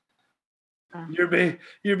waist.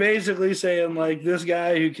 You're basically saying, like, this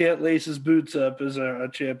guy who can't lace his boots up is a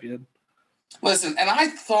champion. Listen, and I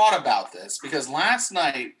thought about this because last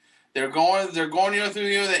night they're going through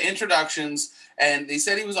the introductions, and they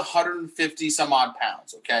said he was 150 some odd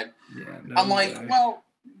pounds. Okay, yeah, I'm like, well,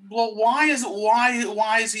 why is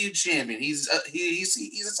he a champion? He's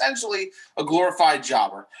essentially a glorified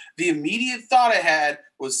jobber. The immediate thought I had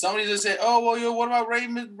was somebody just said, "Oh, well, what about Rey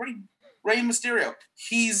Mysterio?"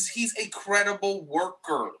 He's a credible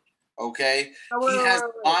worker. Okay, he has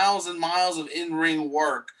miles and miles of in-ring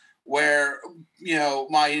work. Where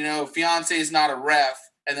my fiance is not a ref,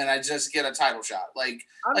 and then I just get a title shot.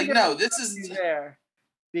 No, this is there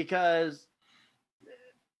because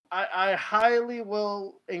I highly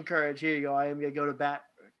will encourage. Here you go. I am going to go to bat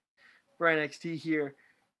for NXT here.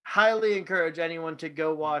 Highly encourage anyone to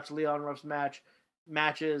go watch Leon Ruff's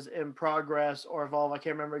matches in Progress or Evolve. I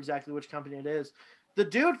can't remember exactly which company it is. The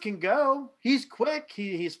dude can go. He's quick.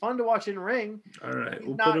 He's fun to watch in ring. All right,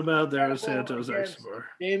 we'll put him out there with Santos Escobar.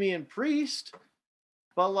 Damian Priest.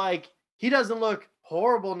 But, he doesn't look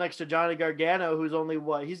horrible next to Johnny Gargano, who's only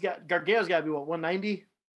Gargano's got to be 190?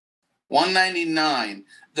 199.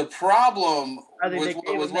 The problem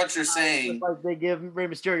with what you're saying. Like they give Rey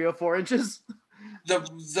Mysterio 4 inches.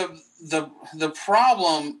 The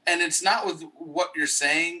problem, and it's not with what you're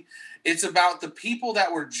saying, it's about the people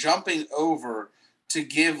that were jumping over to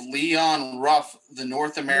give Leon Ruff the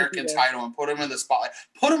North American title and put him in the spotlight.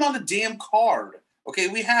 Put him on the damn card. Okay,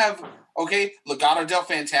 we have Legado del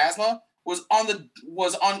Fantasma was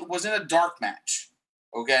in a dark match.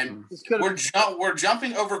 Okay, we're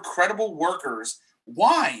jumping over credible workers.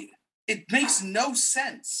 Why? It makes no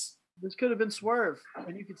sense. This could have been Swerve,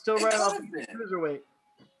 and you could still run off the cruiserweight.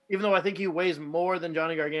 Even though I think he weighs more than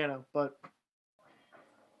Johnny Gargano, but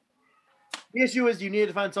the issue is you need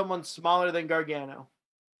to find someone smaller than Gargano,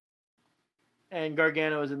 and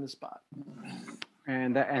Gargano is in the spot.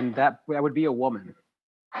 And that would be a woman.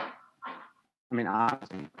 I mean,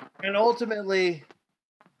 honestly. And ultimately,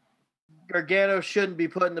 Gargano shouldn't be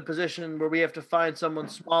put in the position where we have to find someone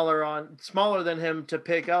smaller than him to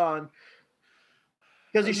pick on,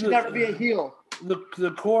 because he should never be a heel.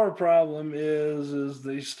 The core problem is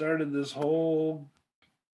they started this whole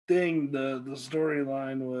thing. The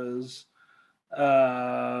storyline was,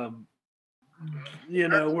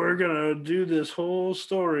 we're gonna do this whole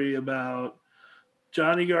story about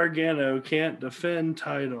Johnny Gargano can't defend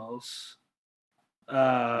titles.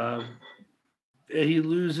 He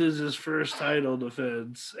loses his first title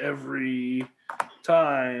defense every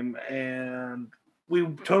time, and we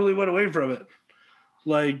totally went away from it.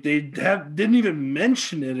 Like, they didn't even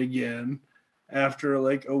mention it again after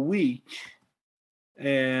a week.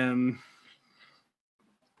 And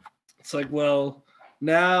it's like, well,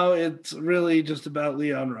 now it's really just about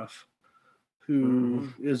Leon Ruff,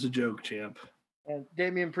 who is a joke champ. And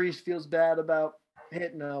Damian Priest feels bad about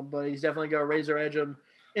hitting him, but he's definitely going to razor edge him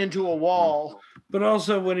into a wall. But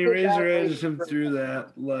also, when he razor edges him through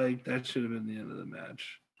that, that should have been the end of the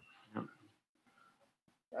match.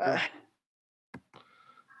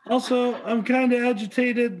 Also, I'm kind of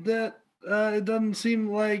agitated that it doesn't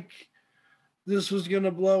seem like this was going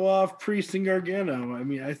to blow off Priest and Gargano. I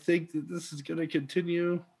mean, I think that this is going to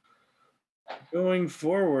continue going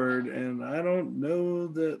forward, and I don't know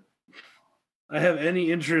that I have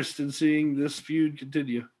any interest in seeing this feud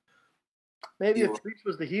continue. Maybe if Priest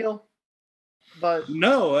was the heel, but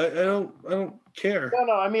no, I don't care.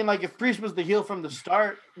 No. I mean, if Priest was the heel from the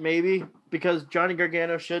start, maybe, because Johnny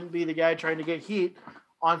Gargano shouldn't be the guy trying to get heat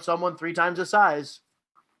on someone 3 times his size.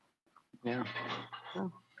 Yeah.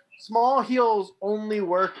 Small heels only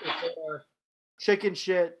work if they're chicken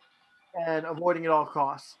shit and avoiding at all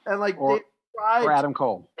costs. And or Adam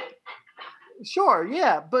Cole. Sure,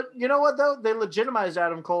 yeah, but you know what though? They legitimized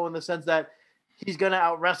Adam Cole in the sense that he's gonna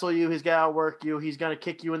out wrestle you, he's gonna outwork you, he's gonna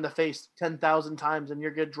kick you in the face 10,000 times, and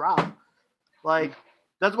you're gonna drop. Like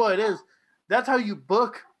that's what it is. That's how you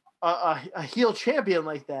book a heel champion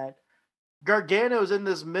like that. Gargano's in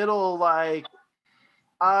this middle, like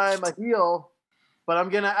I'm a heel, but I'm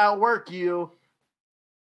gonna outwork you,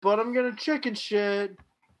 but I'm gonna chicken shit,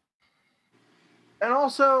 and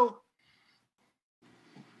also.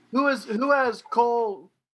 Who has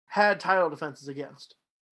Cole had title defenses against?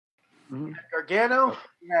 Mm-hmm. Gargano,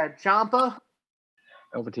 you had Ciampa,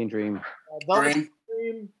 Velveteen Dream, Dream,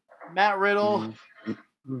 Matt Riddle,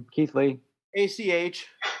 Keith Lee, ACH.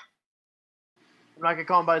 I'm not gonna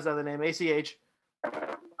call him by his other name, ACH.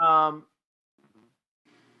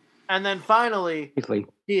 And then finally,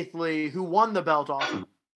 Keith Lee, who won the belt off.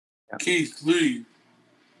 Yeah. Keith Lee,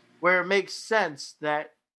 where it makes sense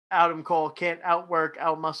that Adam Cole can't outwork,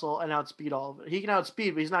 outmuscle, and outspeed all of it. He can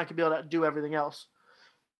outspeed, but he's not going to be able to do everything else.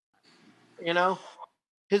 You know?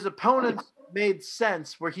 His opponents made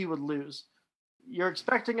sense where he would lose. You're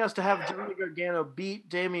expecting us to have Johnny Gargano beat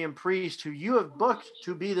Damian Priest, who you have booked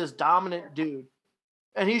to be this dominant dude.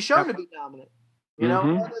 And he's shown to be dominant. You know?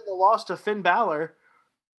 Other than the loss to Finn Balor,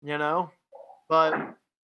 you know? But...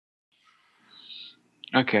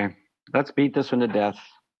 Okay. Let's beat this one to death.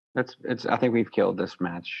 I think we've killed this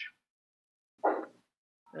match.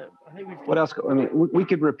 What else? I mean, we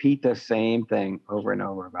could repeat the same thing over and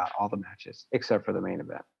over about all the matches, except for the main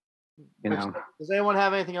event. You know. Does anyone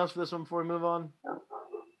have anything else for this one before we move on?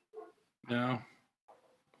 No.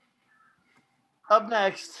 Up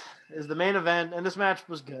next is the main event, and this match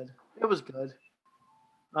was good. It was good.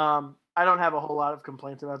 I don't have a whole lot of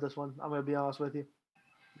complaints about this one. I'm going to be honest with you.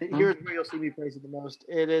 Here's where you'll see me praise it the most.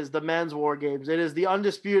 It is the men's War Games. It is the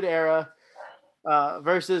Undisputed Era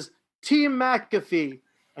versus Team McAfee.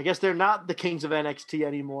 I guess they're not the Kings of NXT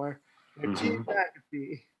anymore. They're Team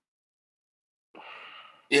McAfee.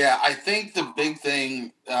 Yeah, I think the big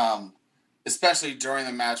thing, especially during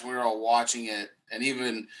the match, we were all watching it, and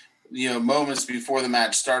even moments before the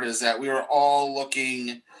match started, is that we were all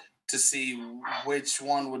looking to see which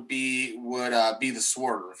one would be the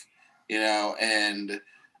swerve, and.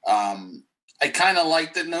 I kind of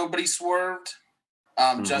like that nobody swerved,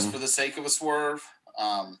 just for the sake of a swerve.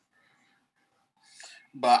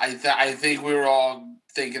 But I think we were all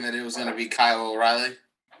thinking that it was going to be Kyle O'Reilly.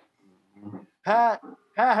 Pat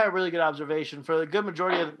had a really good observation. For the good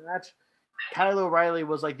majority of the match, Kyle O'Reilly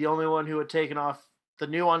was like the only one who had taken off the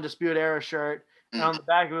new Undisputed Era shirt, and on the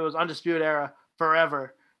back of it was Undisputed Era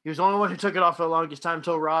Forever. He was the only one who took it off for the longest time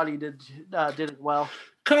until Roddy did it well.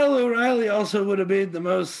 Kyle O'Reilly also would have made the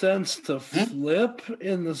most sense to flip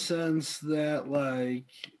in the sense that, like,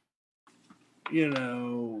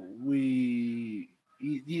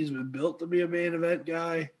 he's been built to be a main event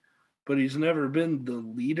guy, but he's never been the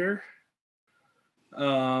leader.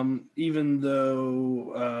 Even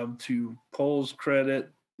though, to Cole's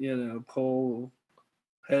credit, Cole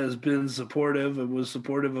has been supportive and was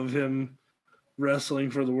supportive of him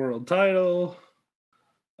wrestling for the world title.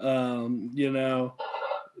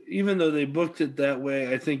 Even though they booked it that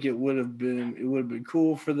way, I think it would have been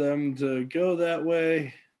cool for them to go that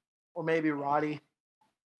way. Or maybe Roddy.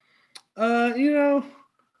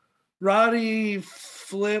 Roddy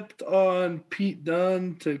flipped on Pete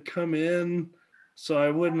Dunne to come in, so I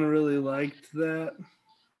wouldn't have really liked that.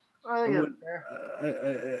 I think it's fair.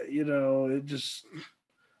 It just,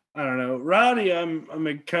 I don't know. Roddy, I'm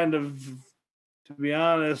kind of, to be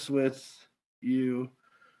honest with you,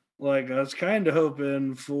 like, I was kind of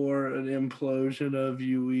hoping for an implosion of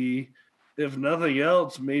UE. If nothing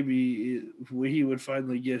else, maybe he would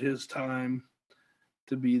finally get his time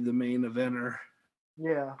to be the main eventer.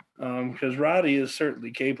 Yeah. Because Roddy is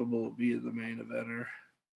certainly capable of being the main eventer.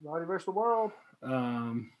 Roddy versus the world.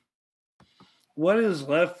 What is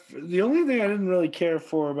left? The only thing I didn't really care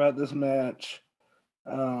for about this match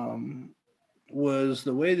was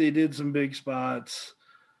the way they did some big spots.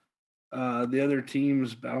 The other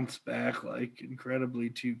teams bounced back like incredibly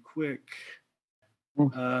too quick.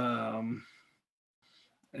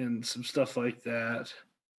 And some stuff like that.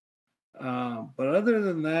 But other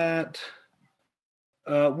than that,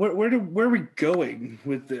 where are we going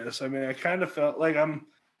with this? I mean, I kind of felt like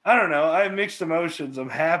I don't know. I have mixed emotions. I'm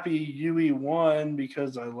happy UE won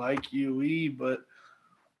because I like UE, but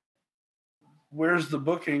where's the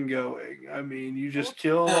booking going? I mean, you just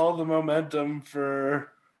killed all the momentum for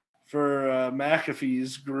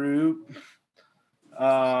McAfee's group.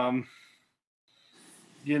 Are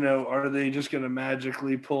they just going to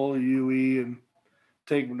magically pull UE and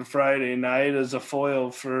take them to Friday night as a foil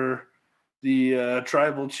for the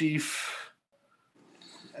tribal chief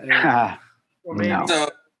Or maybe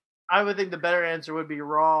I would think the better answer would be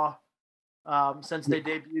Raw. Since they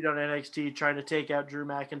debuted on NXT, trying to take out Drew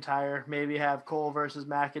McIntyre, maybe have Cole versus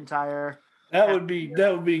McIntyre. That would be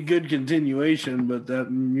good continuation, but that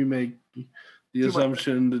you make the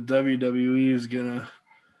assumption that WWE is gonna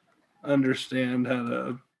understand how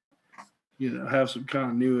to, have some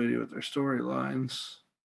continuity with their storylines.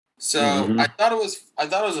 So I thought it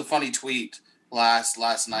was a funny tweet last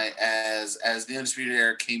night as the Undisputed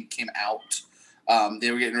Era came out.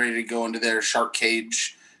 They were getting ready to go into their shark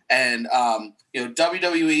cage. And,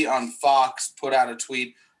 WWE on Fox put out a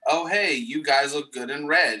tweet, "Oh, hey, you guys look good in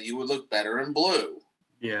red. You would look better in blue."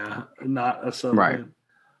 Yeah, not a subtle. Right.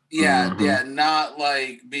 Yeah, not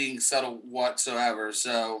like being subtle whatsoever.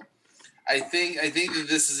 So I think that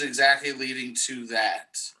this is exactly leading to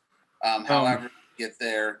that. However you get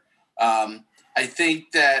there. I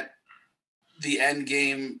think that the end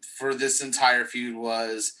game for this entire feud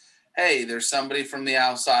was, hey, there's somebody from the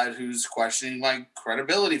outside who's questioning my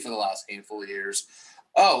credibility for the last handful of years.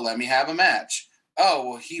 Oh, let me have a match.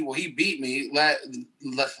 Oh, well, he beat me. Let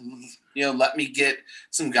me get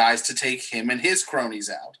some guys to take him and his cronies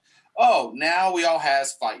out. Oh, now we all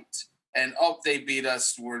has fight. And they beat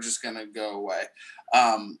us. We're just gonna go away.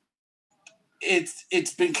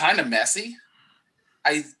 It's been kind of messy.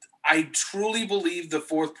 I truly believe the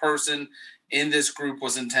fourth person in this group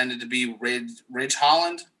was intended to be Ridge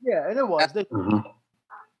Holland. Yeah, and it was.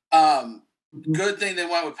 Good thing they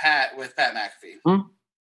went with Pat McAfee.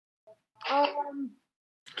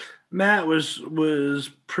 Matt was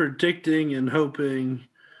predicting and hoping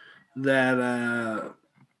that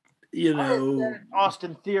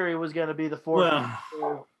Austin Theory was going to be the fourth.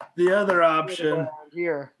 Well, the other option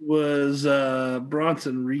was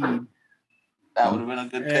Bronson Reed. That would have been a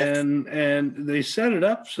good pick. And they set it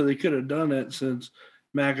up so they could have done it since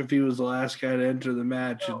McAfee was the last guy to enter the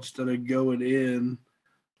match instead of going in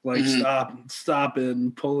like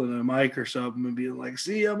stopping, pulling a mic or something and being like,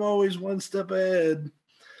 "See, I'm always one step ahead."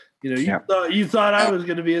 You thought I was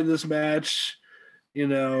going to be in this match. Say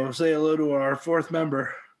hello to our fourth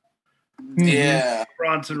member. Yeah.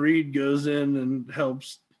 Bronson Reed goes in and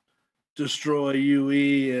helps destroy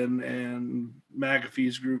UE and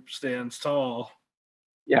McAfee's group stands tall.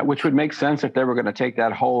 Yeah, which would make sense if they were going to take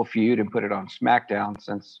that whole feud and put it on SmackDown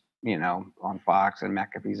since, on Fox, and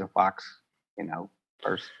McAfee's a Fox,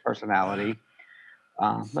 personality.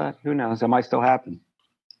 But who knows? It might still happen.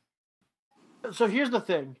 So here's the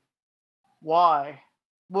thing. Why?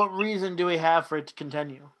 What reason do we have for it to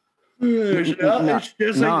continue? It's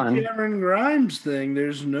just like the Cameron Grimes thing.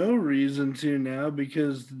 There's no reason to now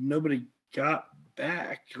because nobody got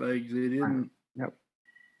back. Like they didn't.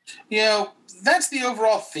 Yep. That's the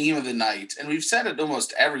overall theme of the night, and we've said it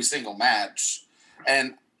almost every single match.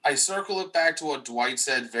 And I circle it back to what Dwight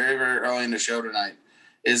said very, very early in the show tonight: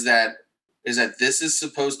 is that this is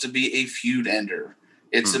supposed to be a feud ender.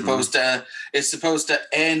 It's supposed to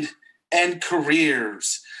end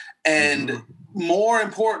careers, and more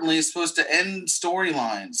importantly, it's supposed to end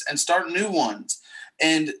storylines and start new ones.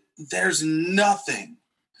 And there's nothing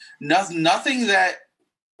that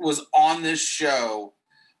was on this show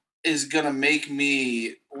is gonna make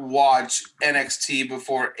me watch NXT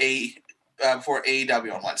before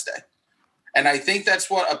AEW on Wednesday. And I think that's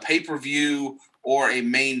what a pay-per-view or a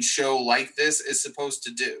main show like this is supposed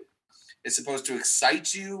to do. It's supposed to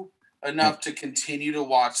excite you enough to continue to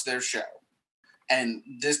watch their show. And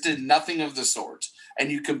this did nothing of the sort.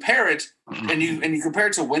 And you compare it, and you compare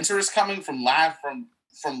it to Winter is Coming from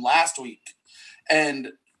last week,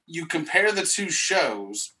 and you compare the two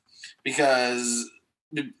shows because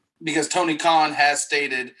Tony Khan has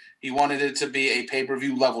stated he wanted it to be a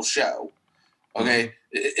pay-per-view level show. Okay,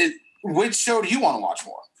 which show do you want to watch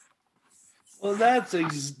more? Well, that's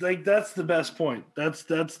the best point. That's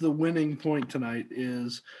the winning point tonight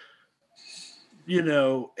is,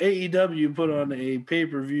 AEW put on a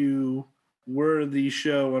pay-per-view worthy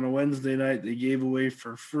show on a Wednesday night they gave away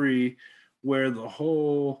for free, where the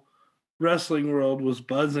whole wrestling world was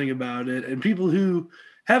buzzing about it, and people who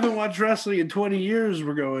haven't watched wrestling in 20 years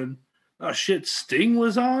were going, "Oh shit, Sting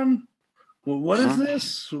was on? Well, what is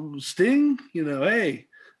this? Sting?" Hey.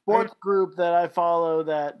 Sports group that I follow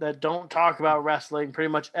that don't talk about wrestling pretty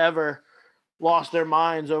much ever lost their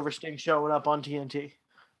minds over Sting showing up on TNT.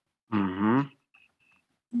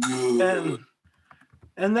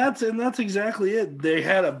 And that's exactly it. They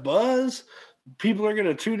had a buzz. People are going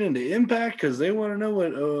to tune into Impact because they want to know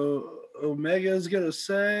what Omega is going to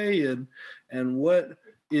say and what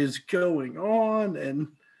is going on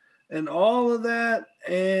and all of that.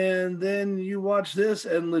 And then you watch this,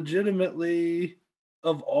 and legitimately,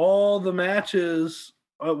 of all the matches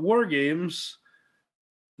at War Games,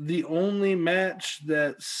 the only match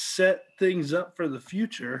that set things up for the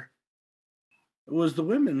future was the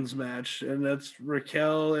women's match, and that's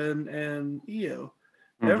Raquel and Io.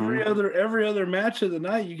 Mm-hmm. Every other match of the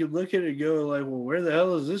night, you could look at it and go like, well, where the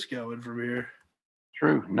hell is this going from here?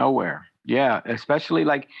 True, nowhere. Yeah, especially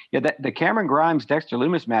the Cameron Grimes Dexter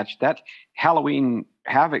Lumis match. That Halloween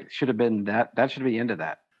Havoc should have been that. That should be into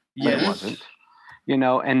that. But it wasn't.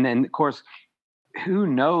 And then of course, who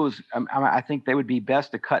knows? I think they would be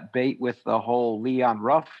best to cut bait with the whole Leon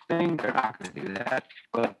Ruff thing. They're not going to do that.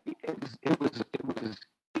 But it was.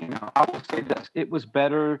 I will say this: it was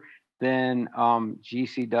better than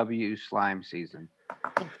GCW Slime season,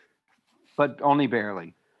 but only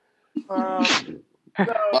barely. So,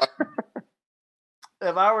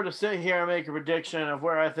 if I were to sit here and make a prediction of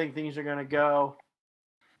where I think things are going to go,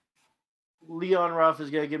 Leon Ruff is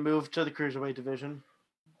going to get moved to the Cruiserweight division.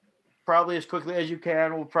 Probably as quickly as you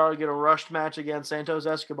can. We'll probably get a rushed match against Santos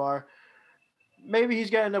Escobar. Maybe he's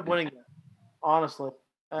going to end up winning it, honestly,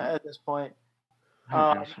 at this point.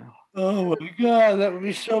 Oh, my God. That would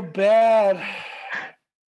be so bad.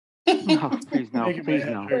 No, please no. Please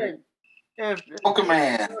no. If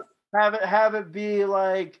Pokemon. Have it be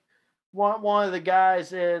like one of the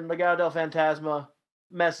guys in Legado del Fantasma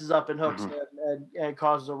messes up and hooks him and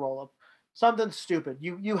causes a roll up. Something stupid.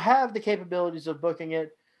 You have the capabilities of booking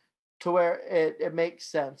it to where it makes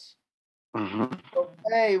sense. Mm-hmm. So,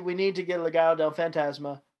 hey, we need to get Legado del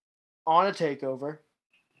Fantasma on a takeover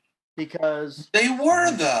because they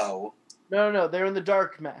were though. No, they're in the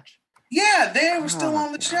dark match. Yeah, they were still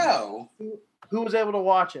on the show. Who was able to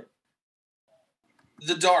watch it?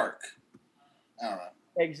 The Dark. I don't know.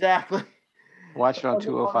 Exactly. Watch it on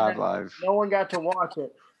 205 Live. No one got to watch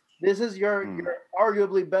it. This is your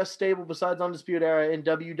arguably best stable besides Undisputed Era in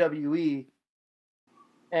WWE,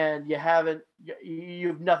 and you have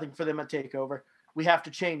nothing for them at TakeOver. We have to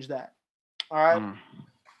change that. All right.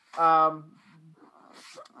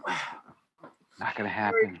 Not gonna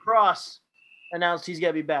happen. Cross announced he's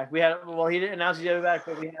gonna be back. He didn't announce he's gonna be back,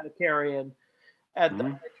 but we had a carry-in at the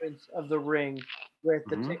entrance of the ring with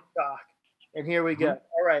the TikTok. And here we go.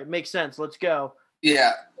 All right, makes sense. Let's go.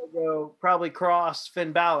 Yeah. We'll go probably Cross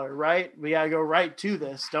Finn Balor, right? We gotta go right to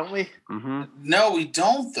this, don't we? Mm-hmm. No, we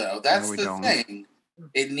don't though. That's the thing.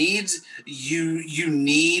 It needs you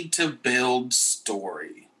need to build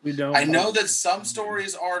story. We don't. I know that some story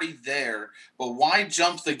is already there, but why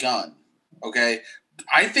jump the gun? Okay.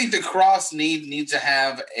 I think the Cross needs to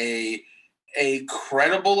have a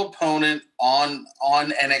credible opponent on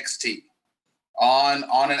NXT, on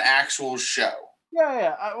an actual show.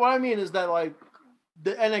 Yeah. What I mean is that like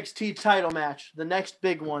the NXT title match, the next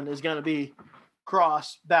big one is going to be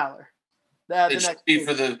Cross Balor. It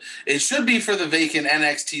should be for the vacant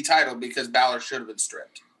NXT title because Balor should have been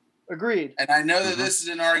stripped. Agreed. And I know that this is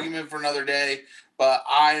an argument for another day, but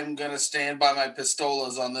I am going to stand by my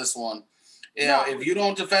pistolas on this one. If you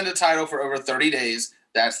don't defend a title for over 30 days,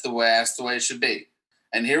 that's the way it should be.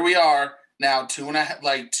 And here we are now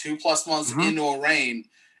 2+ months into a reign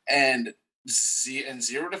and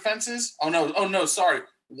 0 defenses. Oh no, sorry.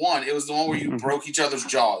 1. It was the one where you broke each other's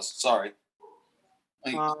jaws. Sorry.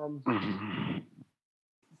 Man,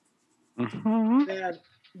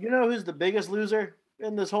 you know who's the biggest loser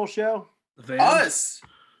in this whole show? Us.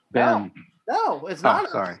 Ben. No, it's not.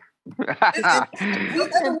 Sorry. You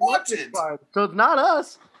never watch it. So it's not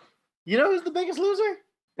us. You know who's the biggest loser?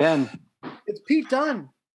 Ben. It's Pete Dunne.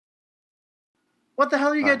 What the hell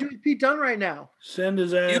are you going to do with Pete Dunne right now? Send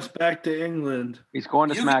his ass back to England. He's going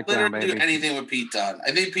to SmackDown, baby. Do anything with Pete Dunne.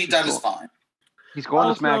 I think Pete Dunne is fine. He's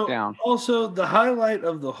going to SmackDown. Also, the highlight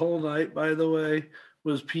of the whole night, by the way,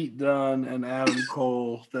 was Pete Dunne and Adam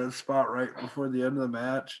Cole. That spot right before the end of the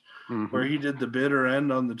match where he did the bitter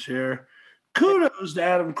end on the chair. Kudos to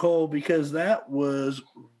Adam Cole because that was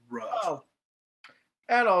rough. Oh.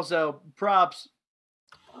 And also, props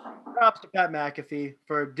to Pat McAfee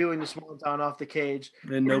for doing the swanton off the cage.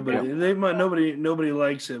 And nobody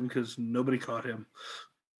likes him because nobody caught him.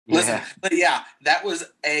 Listen, but that was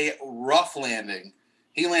a rough landing.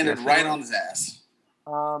 He landed right on his ass.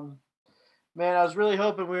 Man, I was really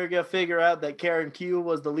hoping we were going to figure out that Karen Q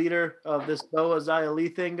was the leader of this Boa Xia Li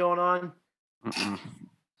thing going on.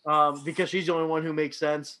 Because she's the only one who makes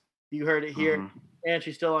sense. You heard it here. And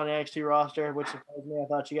she's still on the NXT roster, which surprised me. I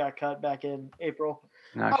thought she got cut back in April.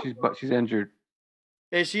 No, she's injured.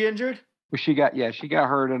 Is she injured? Well, she got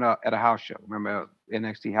hurt at a house show. Remember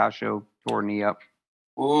NXT house show, tore her knee up.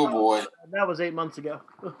 Oh boy, that was 8 months ago.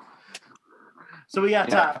 So we got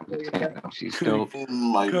time. She's still. Oh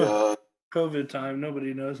my god. COVID time.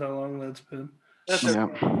 Nobody knows how long that's been. That's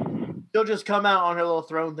okay. She'll just come out on her little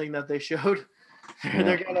throne thing that they showed. Yeah.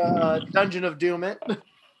 They're gonna Dungeon of Doom it.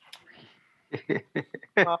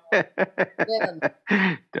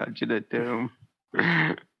 Dungeon of Doom.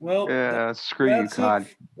 Well, screw you, COD.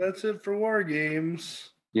 That's it for War Games.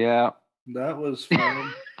 Yeah. That was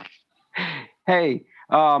fun. Hey,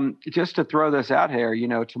 just to throw this out here,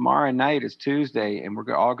 tomorrow night is Tuesday, and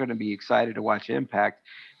we're all going to be excited to watch Impact.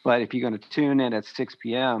 But if you're going to tune in at 6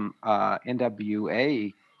 p.m.,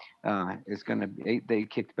 NWA is going to be. They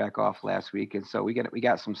kicked back off last week, and so we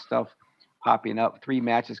got some stuff popping up. 3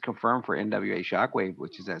 matches confirmed for NWA Shockwave,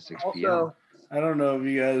 which is at 6 p.m. Also, I don't know if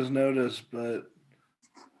you guys noticed, but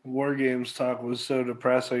War Games talk was so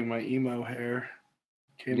depressing. My emo hair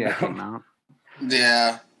came out.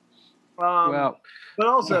 Yeah. But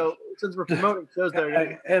also, since we're promoting shows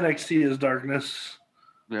there, NXT is darkness.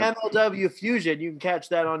 Yep. MLW Fusion, you can catch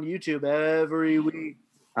that on YouTube every week.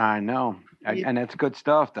 I know, and that's good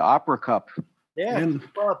stuff. The Opera Cup. Yeah,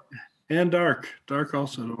 and Dark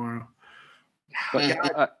also tomorrow.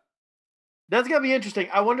 But, that's gonna be interesting.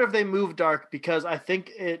 I wonder if they move Dark because I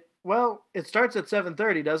think it starts at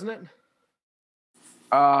 7:30, doesn't it?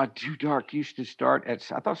 Dark used to start at.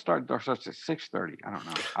 I thought Dark starts at 6:30. I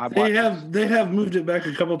don't know. They have moved it back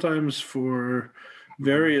a couple times for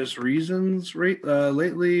various reasons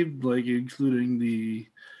lately, like including the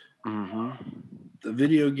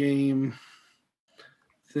video game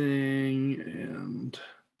thing, and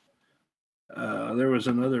there was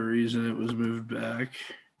another reason it was moved back.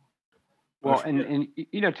 Well, and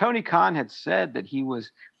Tony Khan had said that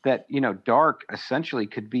Dark essentially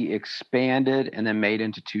could be expanded and then made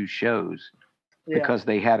into 2 shows because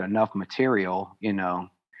they had enough material,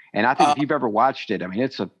 And I think if you've ever watched it, I mean,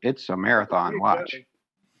 it's a marathon watch.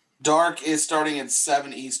 Dark is starting at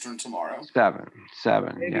 7 Eastern tomorrow. 7.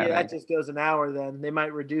 Maybe that just goes an hour then. They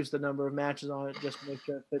might reduce the number of matches on it just to make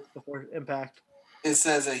sure it fits before Impact. It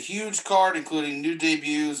says a huge card, including new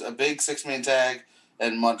debuts, a big 6-man tag,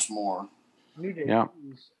 and much more. New debuts. Yeah.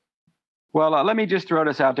 Well, let me just throw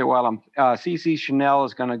this out there while I'm. CC Chanel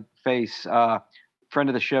is going to face friend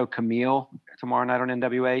of the show Camille tomorrow night on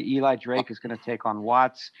NWA. Eli Drake is going to take on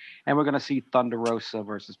Watts, and we're going to see Thunder Rosa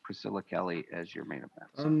versus Priscilla Kelly as your main event.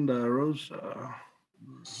 Thunder Rosa.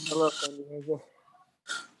 I love Thunder Rosa.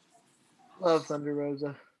 Love Thunder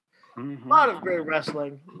Rosa. A lot of great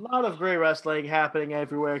wrestling. A lot of great wrestling happening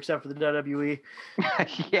everywhere except for the WWE.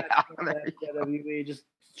 Yeah. WWE, just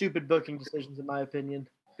stupid booking decisions, in my opinion.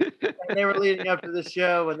 And they were leading up to the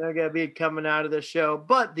show, and they're going to be coming out of the show.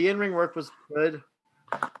 But the in-ring work was good.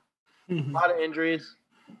 A lot of injuries.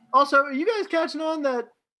 Also, are you guys catching on that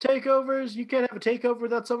takeovers, you can't have a takeover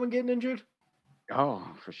without someone getting injured? Oh,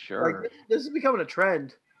 for sure. Like, this is becoming a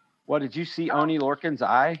trend. What, did you see Oni Lorcan's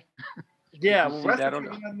eye? Yeah, well, wrestling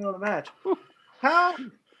in the middle of the match. How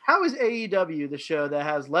is AEW the show that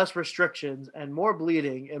has less restrictions and more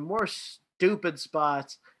bleeding and more stupid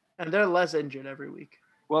spots, and they're less injured every week?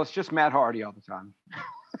 Well, it's just Matt Hardy all the time.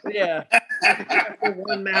 Yeah.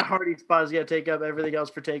 One Matt Hardy spot is going to take up everything else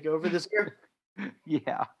for TakeOver this year.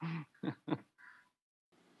 Yeah.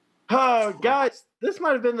 Oh, guys, this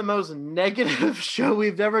might have been the most negative show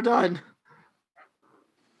we've ever done.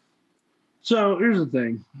 So here's the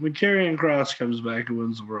thing: when Karrion Kross comes back and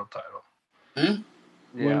wins the world title,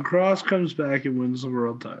 when Kross comes back and wins the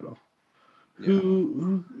world title,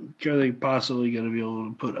 who are they possibly going to be able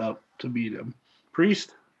to put up to beat him?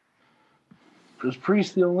 Priest? Is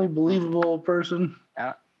Priest the only believable person?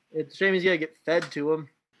 It's a shame he's got to get fed to him.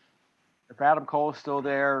 If Adam Cole's still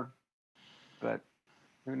there, but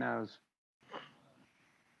who knows?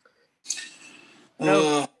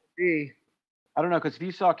 I don't know, because if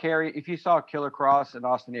you saw Killer Kross and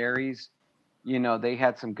Austin Aries, they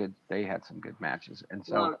had some good matches, and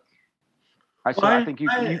so I think you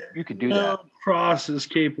could do that. Kross is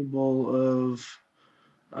capable of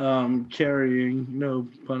carrying, no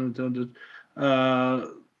pun intended.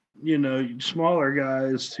 Smaller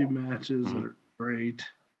guys, 2 matches are great.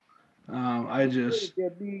 I just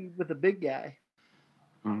be with a big guy.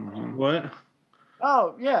 What?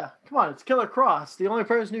 Oh yeah, come on! It's Killer Kross. The only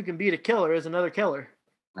person who can beat a killer is another killer.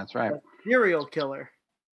 That's right. A serial killer.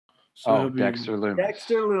 So Dexter Lumis.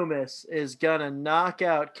 Dexter Lumis is gonna knock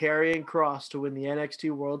out Karrion Kross to win the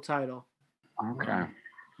NXT World Title. Okay.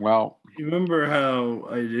 Well, you remember how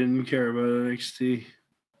I didn't care about NXT?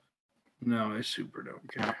 No, I super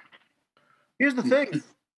don't care. Here's the thing. It's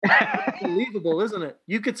unbelievable, isn't it?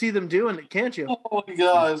 You could see them doing it, can't you? Oh my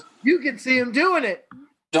God. You can see them doing it.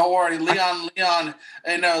 Don't worry, Leon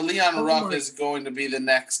Ruff is going to be the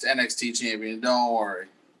next NXT champion. Don't worry.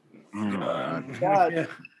 God.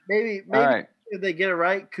 Maybe right. if they get it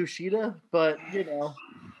right, Kushida, but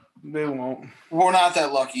They won't. We're not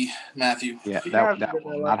that lucky, Matthew. Yeah, that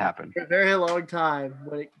will not happen. For a very long time.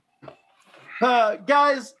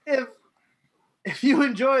 Guys, if you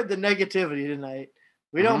enjoyed the negativity tonight,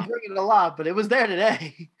 we don't bring it a lot, but it was there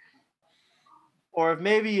today. Or if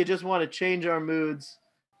maybe you just want to change our moods,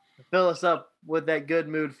 fill us up with that good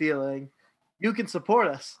mood feeling, you can support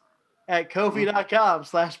us at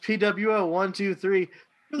Ko-fi.com/PWO123.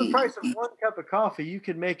 For the price of one cup of coffee, you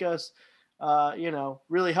can make us,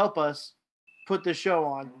 really help us put this show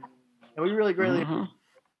on. And we really greatly appreciate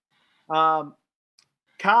it.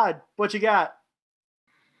 Cod, what you got?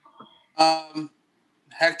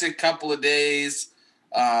 Hectic couple of days.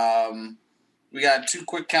 We got 2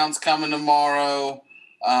 quick counts coming tomorrow.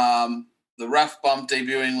 The ref bump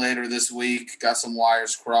debuting later this week. Got some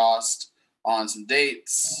wires crossed on some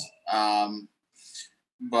dates.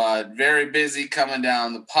 But very busy coming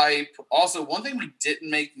down the pipe. Also, one thing we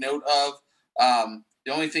didn't make note of,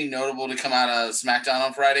 the only thing notable to come out of SmackDown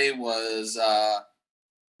on Friday was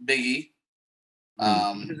Big E.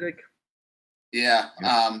 Music. Yeah.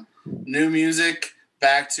 New music,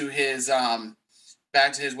 back to his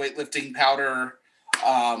weightlifting powder,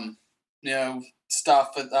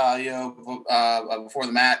 stuff, before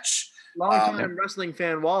the match. Long-time wrestling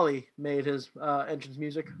fan Wally made his entrance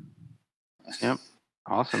music. Yep.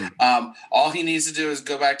 Awesome. All he needs to do is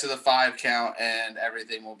go back to the 5 count and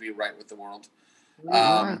everything will be right with the world.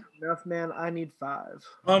 Enough, man. I need 5.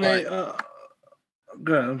 Go ahead.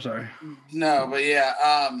 I'm sorry. No, but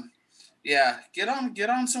get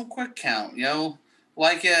on some quick count.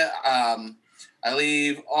 Like it. I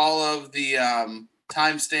leave all of the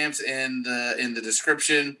timestamps in the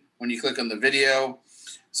description when you click on the video,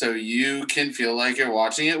 so you can feel like you're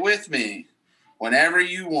watching it with me whenever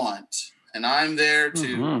you want. And I'm there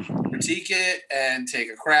to critique it and take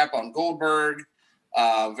a crap on Goldberg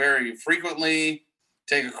very frequently,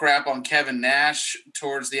 take a crap on Kevin Nash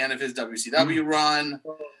towards the end of his WCW run,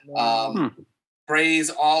 praise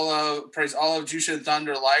all of Jushin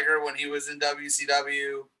Thunder Liger when he was in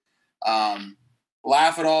WCW,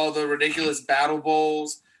 laugh at all the ridiculous battle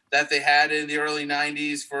bowls that they had in the early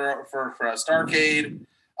 90s for Starrcade.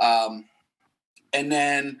 And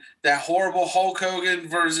then that horrible Hulk Hogan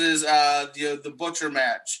versus the Butcher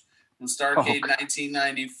match from Starrcade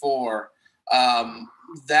 1994.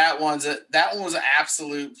 That one was an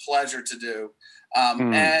absolute pleasure to do.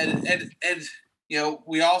 And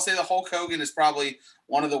we all say the Hulk Hogan is probably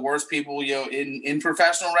one of the worst people in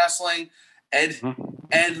professional wrestling. Ed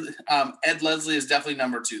Leslie is definitely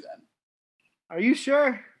number 2 then. Are you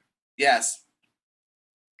sure? Yes.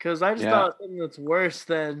 Because I just thought something that's worse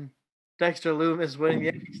than Dexter Lumis winning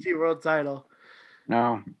the NXT World Title.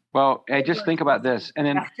 No. Well, hey, just think about this. And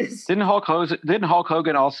then didn't Hulk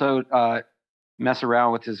Hogan also mess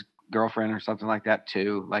around with his girlfriend or something like that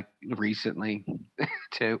too, like recently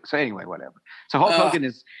too? So anyway, whatever. So Hulk Hogan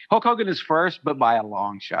is first, but by a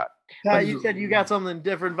long shot. You said you got something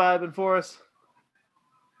different vibing for us.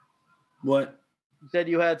 What? You said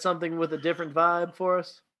you had something with a different vibe for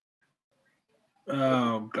us.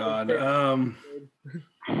 Oh God.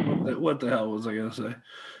 What the hell was I gonna say?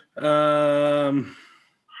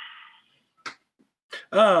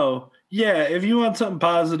 Oh yeah, if you want something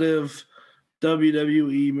positive,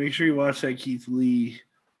 WWE, make sure you watch that Keith Lee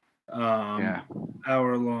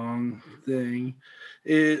hour-long thing.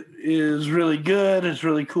 It is really good. It's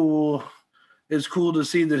really cool. It's cool to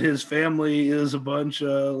see that his family is a bunch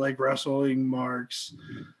of wrestling marks.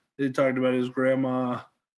 They talked about his grandma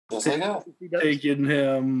taking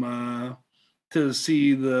him to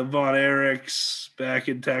see the Von Erichs back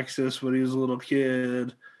in Texas when he was a little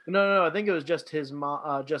kid. No. I think it was just his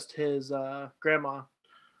mom, just his grandma.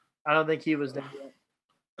 I don't think he was there yet.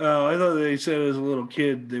 Oh, I thought they said as a little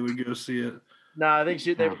kid they would go see it. No, I think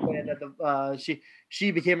they were playing at the.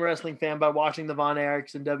 She became a wrestling fan by watching the Von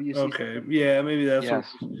Erichs and WC. Okay, yeah, maybe that's what.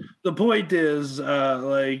 The point is,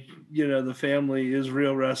 the family is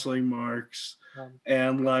real wrestling marks,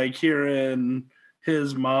 and hearing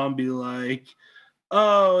his mom be like,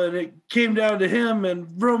 "Oh, and it came down to him and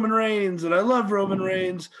Roman Reigns, and I love Roman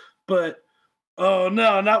Reigns, but." Oh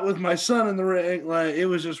no, not with my son in the ring. It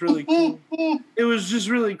was just really cool. It was just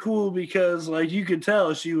really cool because you could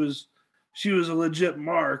tell she was a legit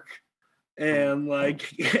mark, and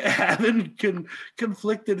having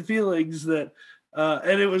conflicted feelings that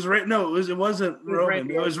and it wasn't Roman,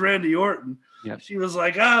 it was Randy Orton. Yep. She was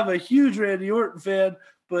like, I'm a huge Randy Orton fan,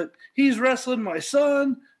 but he's wrestling my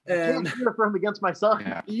son, and I can't cheer for him against my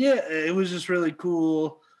son. Yeah, it was just really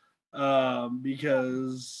cool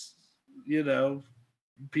because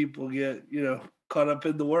people get caught up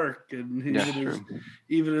in the work, and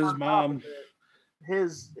even his mom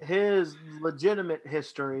his legitimate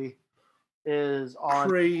history is on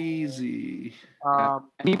crazy. And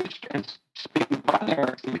he was, speaking of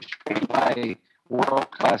there, he was trained by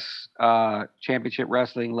world-class championship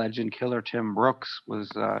wrestling legend Killer Tim Brooks, was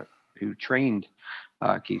who trained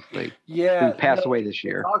Keith Lee. Yeah, who passed away this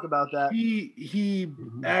year. Talk about that. He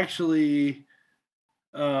actually,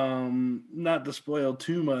 not to spoil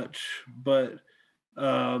too much, but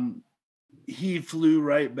he flew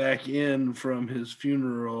right back in from his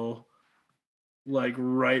funeral, like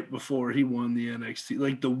right before he won the NXT,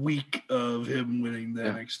 like the week of him winning the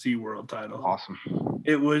NXT World Title. Awesome.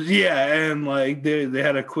 It was, and like they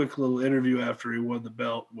had a quick little interview after he won the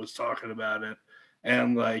belt, was talking about it,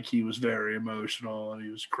 and like he was very emotional and he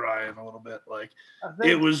was crying a little bit. Like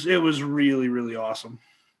it was really, really awesome.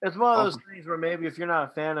 It's one of those things where maybe if you're not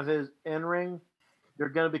a fan of his in-ring, you're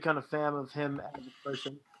going to become a fan of him as a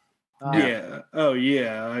person. Yeah. Oh,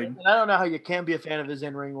 yeah. And I don't know how you can be a fan of his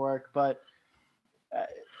in-ring work, but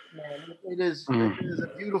man, it is a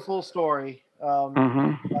beautiful story.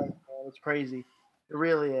 It's crazy. It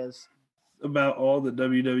really is. About all that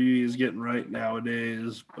WWE is getting right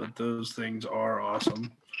nowadays, but those things are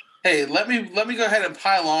awesome. Hey, let me go ahead and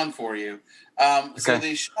pile on for you. So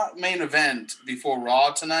they shot main event before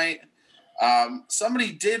Raw tonight.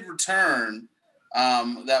 Somebody did return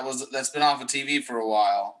that's been off of TV for a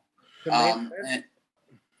while. On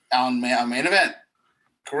main event,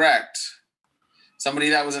 correct. Somebody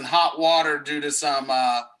that was in hot water due to some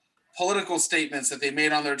political statements that they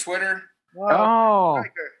made on their Twitter. Oh.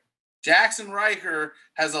 Jackson Riker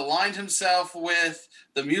has aligned himself with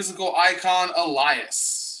the musical icon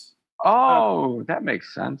Elias. Oh, that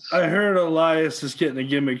makes sense. I heard Elias is getting a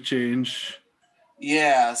gimmick change.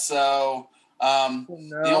 Yeah, so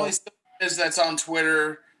the only stuff that's on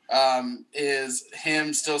Twitter is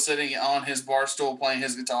him still sitting on his bar stool playing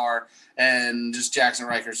his guitar, and just Jackson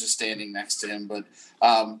Riker's just standing next to him. But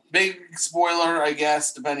big spoiler, I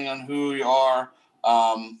guess, depending on who you are,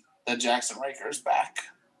 that Jackson Riker is back.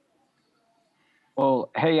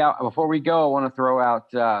 Well, hey, before we go, I want to throw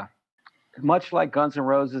out, much like Guns N'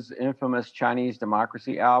 Roses' infamous Chinese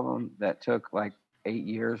Democracy album that took like 8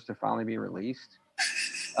 years to finally be released.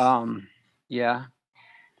 Yeah.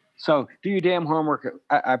 So do your damn homework.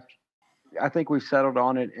 I think we've settled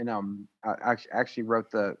on it, and I actually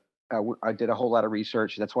wrote I did a whole lot of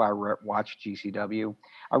research. That's why I watched GCW.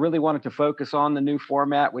 I really wanted to focus on the new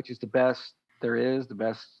format, which is the best there is, the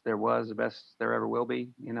best there was, the best there ever will be.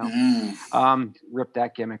 You know, rip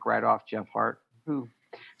that gimmick right off Jeff Hart.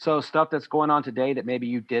 So stuff that's going on today that maybe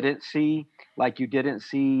you didn't see, like you didn't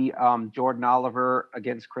see Jordan Oliver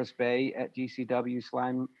against Chris Bay at GCW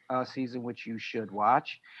Slime season, which you should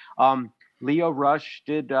watch. Leo Rush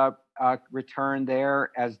did return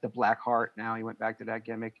there as the Black Heart. Now he went back to that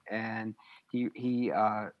gimmick, and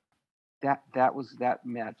that was that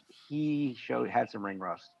match. He had some ring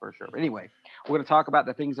rust for sure. But anyway, we're going to talk about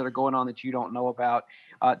the things that are going on that you don't know about.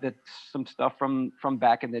 That some stuff from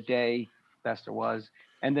back in the day, best there was,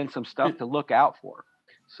 and then some stuff to look out for.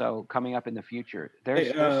 So coming up in the future,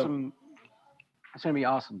 there's some. It's going to be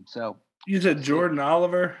awesome. So you said Jordan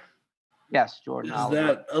Oliver. Yes, Jordan Oliver. Is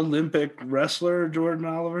that Olympic wrestler Jordan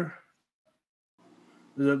Oliver?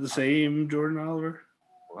 Is that the same Jordan Oliver?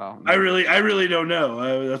 Well, I really don't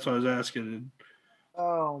know. That's what I was asking.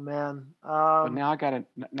 Oh man! But now I gotta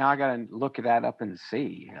look that up and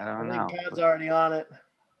see. I don't know. God's already on it.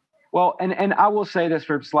 Well, and I will say this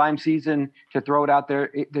for Slime season, to throw it out there.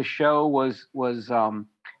 The show was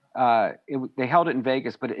they held it in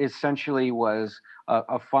Vegas, but it essentially was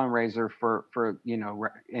a fundraiser for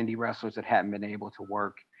indie wrestlers that hadn't been able to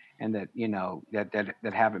work and that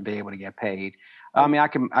that haven't been able to get paid. I mean,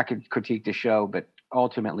 I could critique the show, but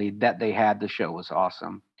ultimately that they had the show was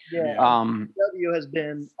awesome. Yeah, W has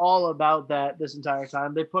been all about that this entire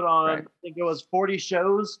time. They put on, I think it was 40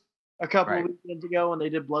 shows a couple of weekends ago when they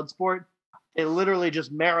did Bloodsport. They literally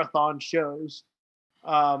just marathon shows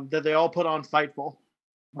that they all put on Fightful.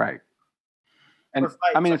 Right. And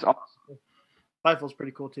I mean, it's awesome. Fightful's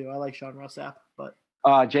pretty cool too. I like Sean Ross Sapp, but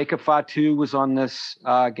Jacob Fatu was on this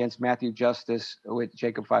against Matthew Justice with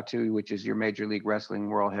Jacob Fatu, which is your Major League Wrestling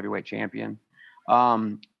World Heavyweight Champion.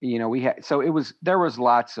 We had, so there was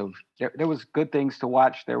lots of, there was good things to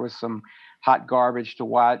watch. There was some hot garbage to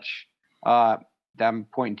watch. I'm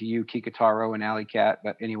pointing to you, Kikataro and Alley Cat.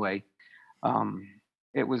 But anyway,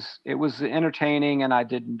 it was entertaining, and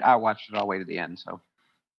I watched it all the way to the end. So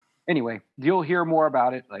anyway, you'll hear more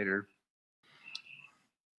about it later.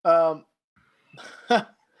 Oh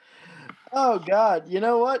God, you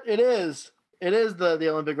know what? It is the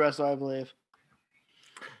Olympic wrestler, I believe.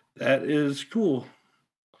 That is cool.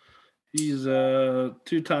 He's a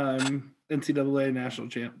 2-time NCAA national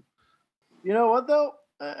champ. You know what though?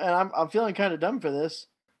 And I'm feeling kind of dumb for this.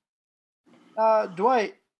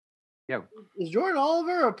 Dwight. Yeah. Is Jordan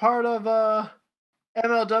Oliver a part of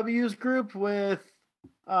MLW's group with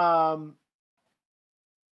I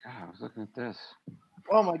was looking at this.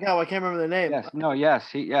 Oh my God, I can't remember the name. Yes.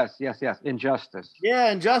 Injustice.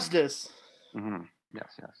 Yeah, Injustice. Mm-hmm.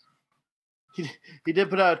 Yes. He did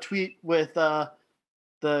put out a tweet with the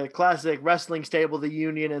classic wrestling stable, the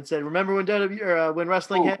Union, and said, "Remember when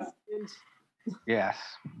wrestling had unions?" Yes.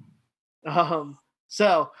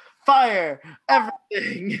 So fire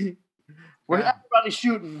everything. Everybody's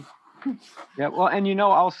shooting. Yeah. Well, and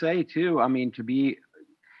I'll say too. I mean,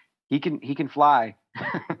 he can fly.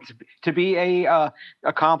 to be a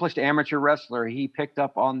accomplished amateur wrestler, he picked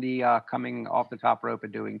up on the coming off the top rope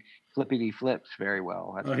and doing flippity flips very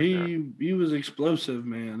well. He was explosive,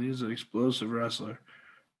 man. He's an explosive wrestler.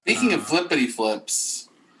 Speaking of flippity flips,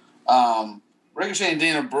 Ricochet and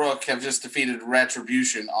Dana Brooke have just defeated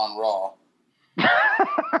Retribution on Raw.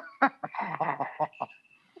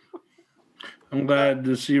 I'm glad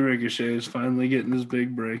to see Ricochet is finally getting his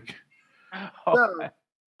big break. So,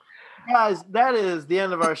 guys, that is the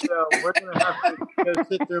end of our show. We're going to have to go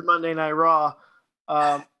sit through Monday Night Raw.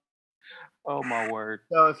 Oh, my word.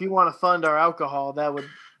 So if you want to fund our alcohol, that would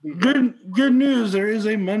be good news. There is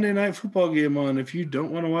a Monday Night Football game on if you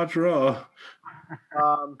don't want to watch Raw.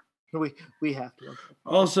 We have to.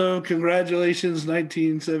 Also, congratulations,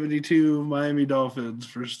 1972 Miami Dolphins,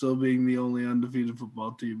 for still being the only undefeated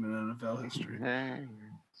football team in NFL history.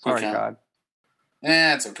 Sorry, God.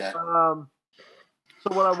 It's okay. So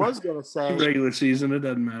what I was going to say... Regular season, it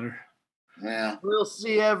doesn't matter. Yeah. We'll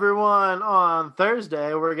see everyone on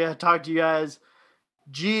Thursday. We're going to talk to you guys.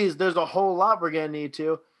 Geez, there's a whole lot we're going to need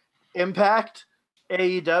to. Impact,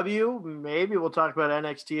 AEW, maybe we'll talk about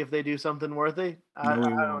NXT if they do something worthy. I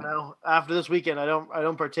don't know. After this weekend, I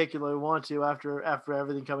don't particularly want to after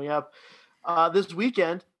everything coming up. This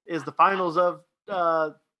weekend is the finals of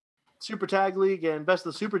Super Tag League and Best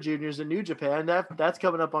of the Super Juniors in New Japan. That's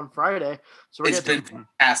coming up on Friday. So it's been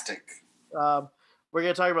fantastic. We're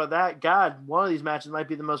going to talk about that. God, one of these matches might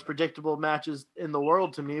be the most predictable matches in the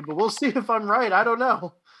world to me, but we'll see if I'm right. I don't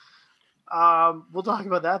know. We'll talk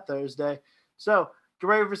about that Thursday. So get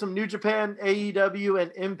ready for some New Japan, AEW, and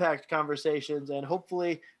Impact conversations, and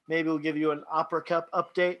hopefully maybe we'll give you an Opera Cup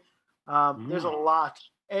update. There's a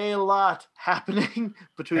lot happening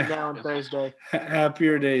between now and Thursday.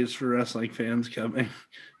 Happier days for wrestling fans coming.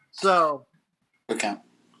 So, okay.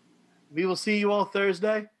 We will see you all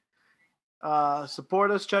Thursday.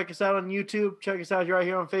 Support us. Check us out on YouTube. Check us out right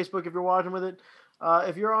here on Facebook if you're watching with it.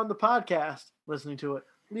 If you're on the podcast listening to it,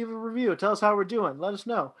 leave a review. Tell us how we're doing. Let us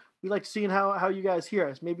know. We like seeing how you guys hear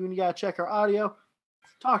us. Maybe when you got to check our audio,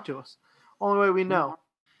 talk to us. Only way we know.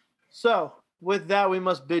 So, with that, we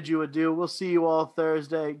must bid you adieu. We'll see you all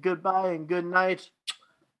Thursday. Goodbye and good night.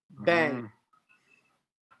 Bang.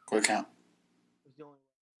 Quick count.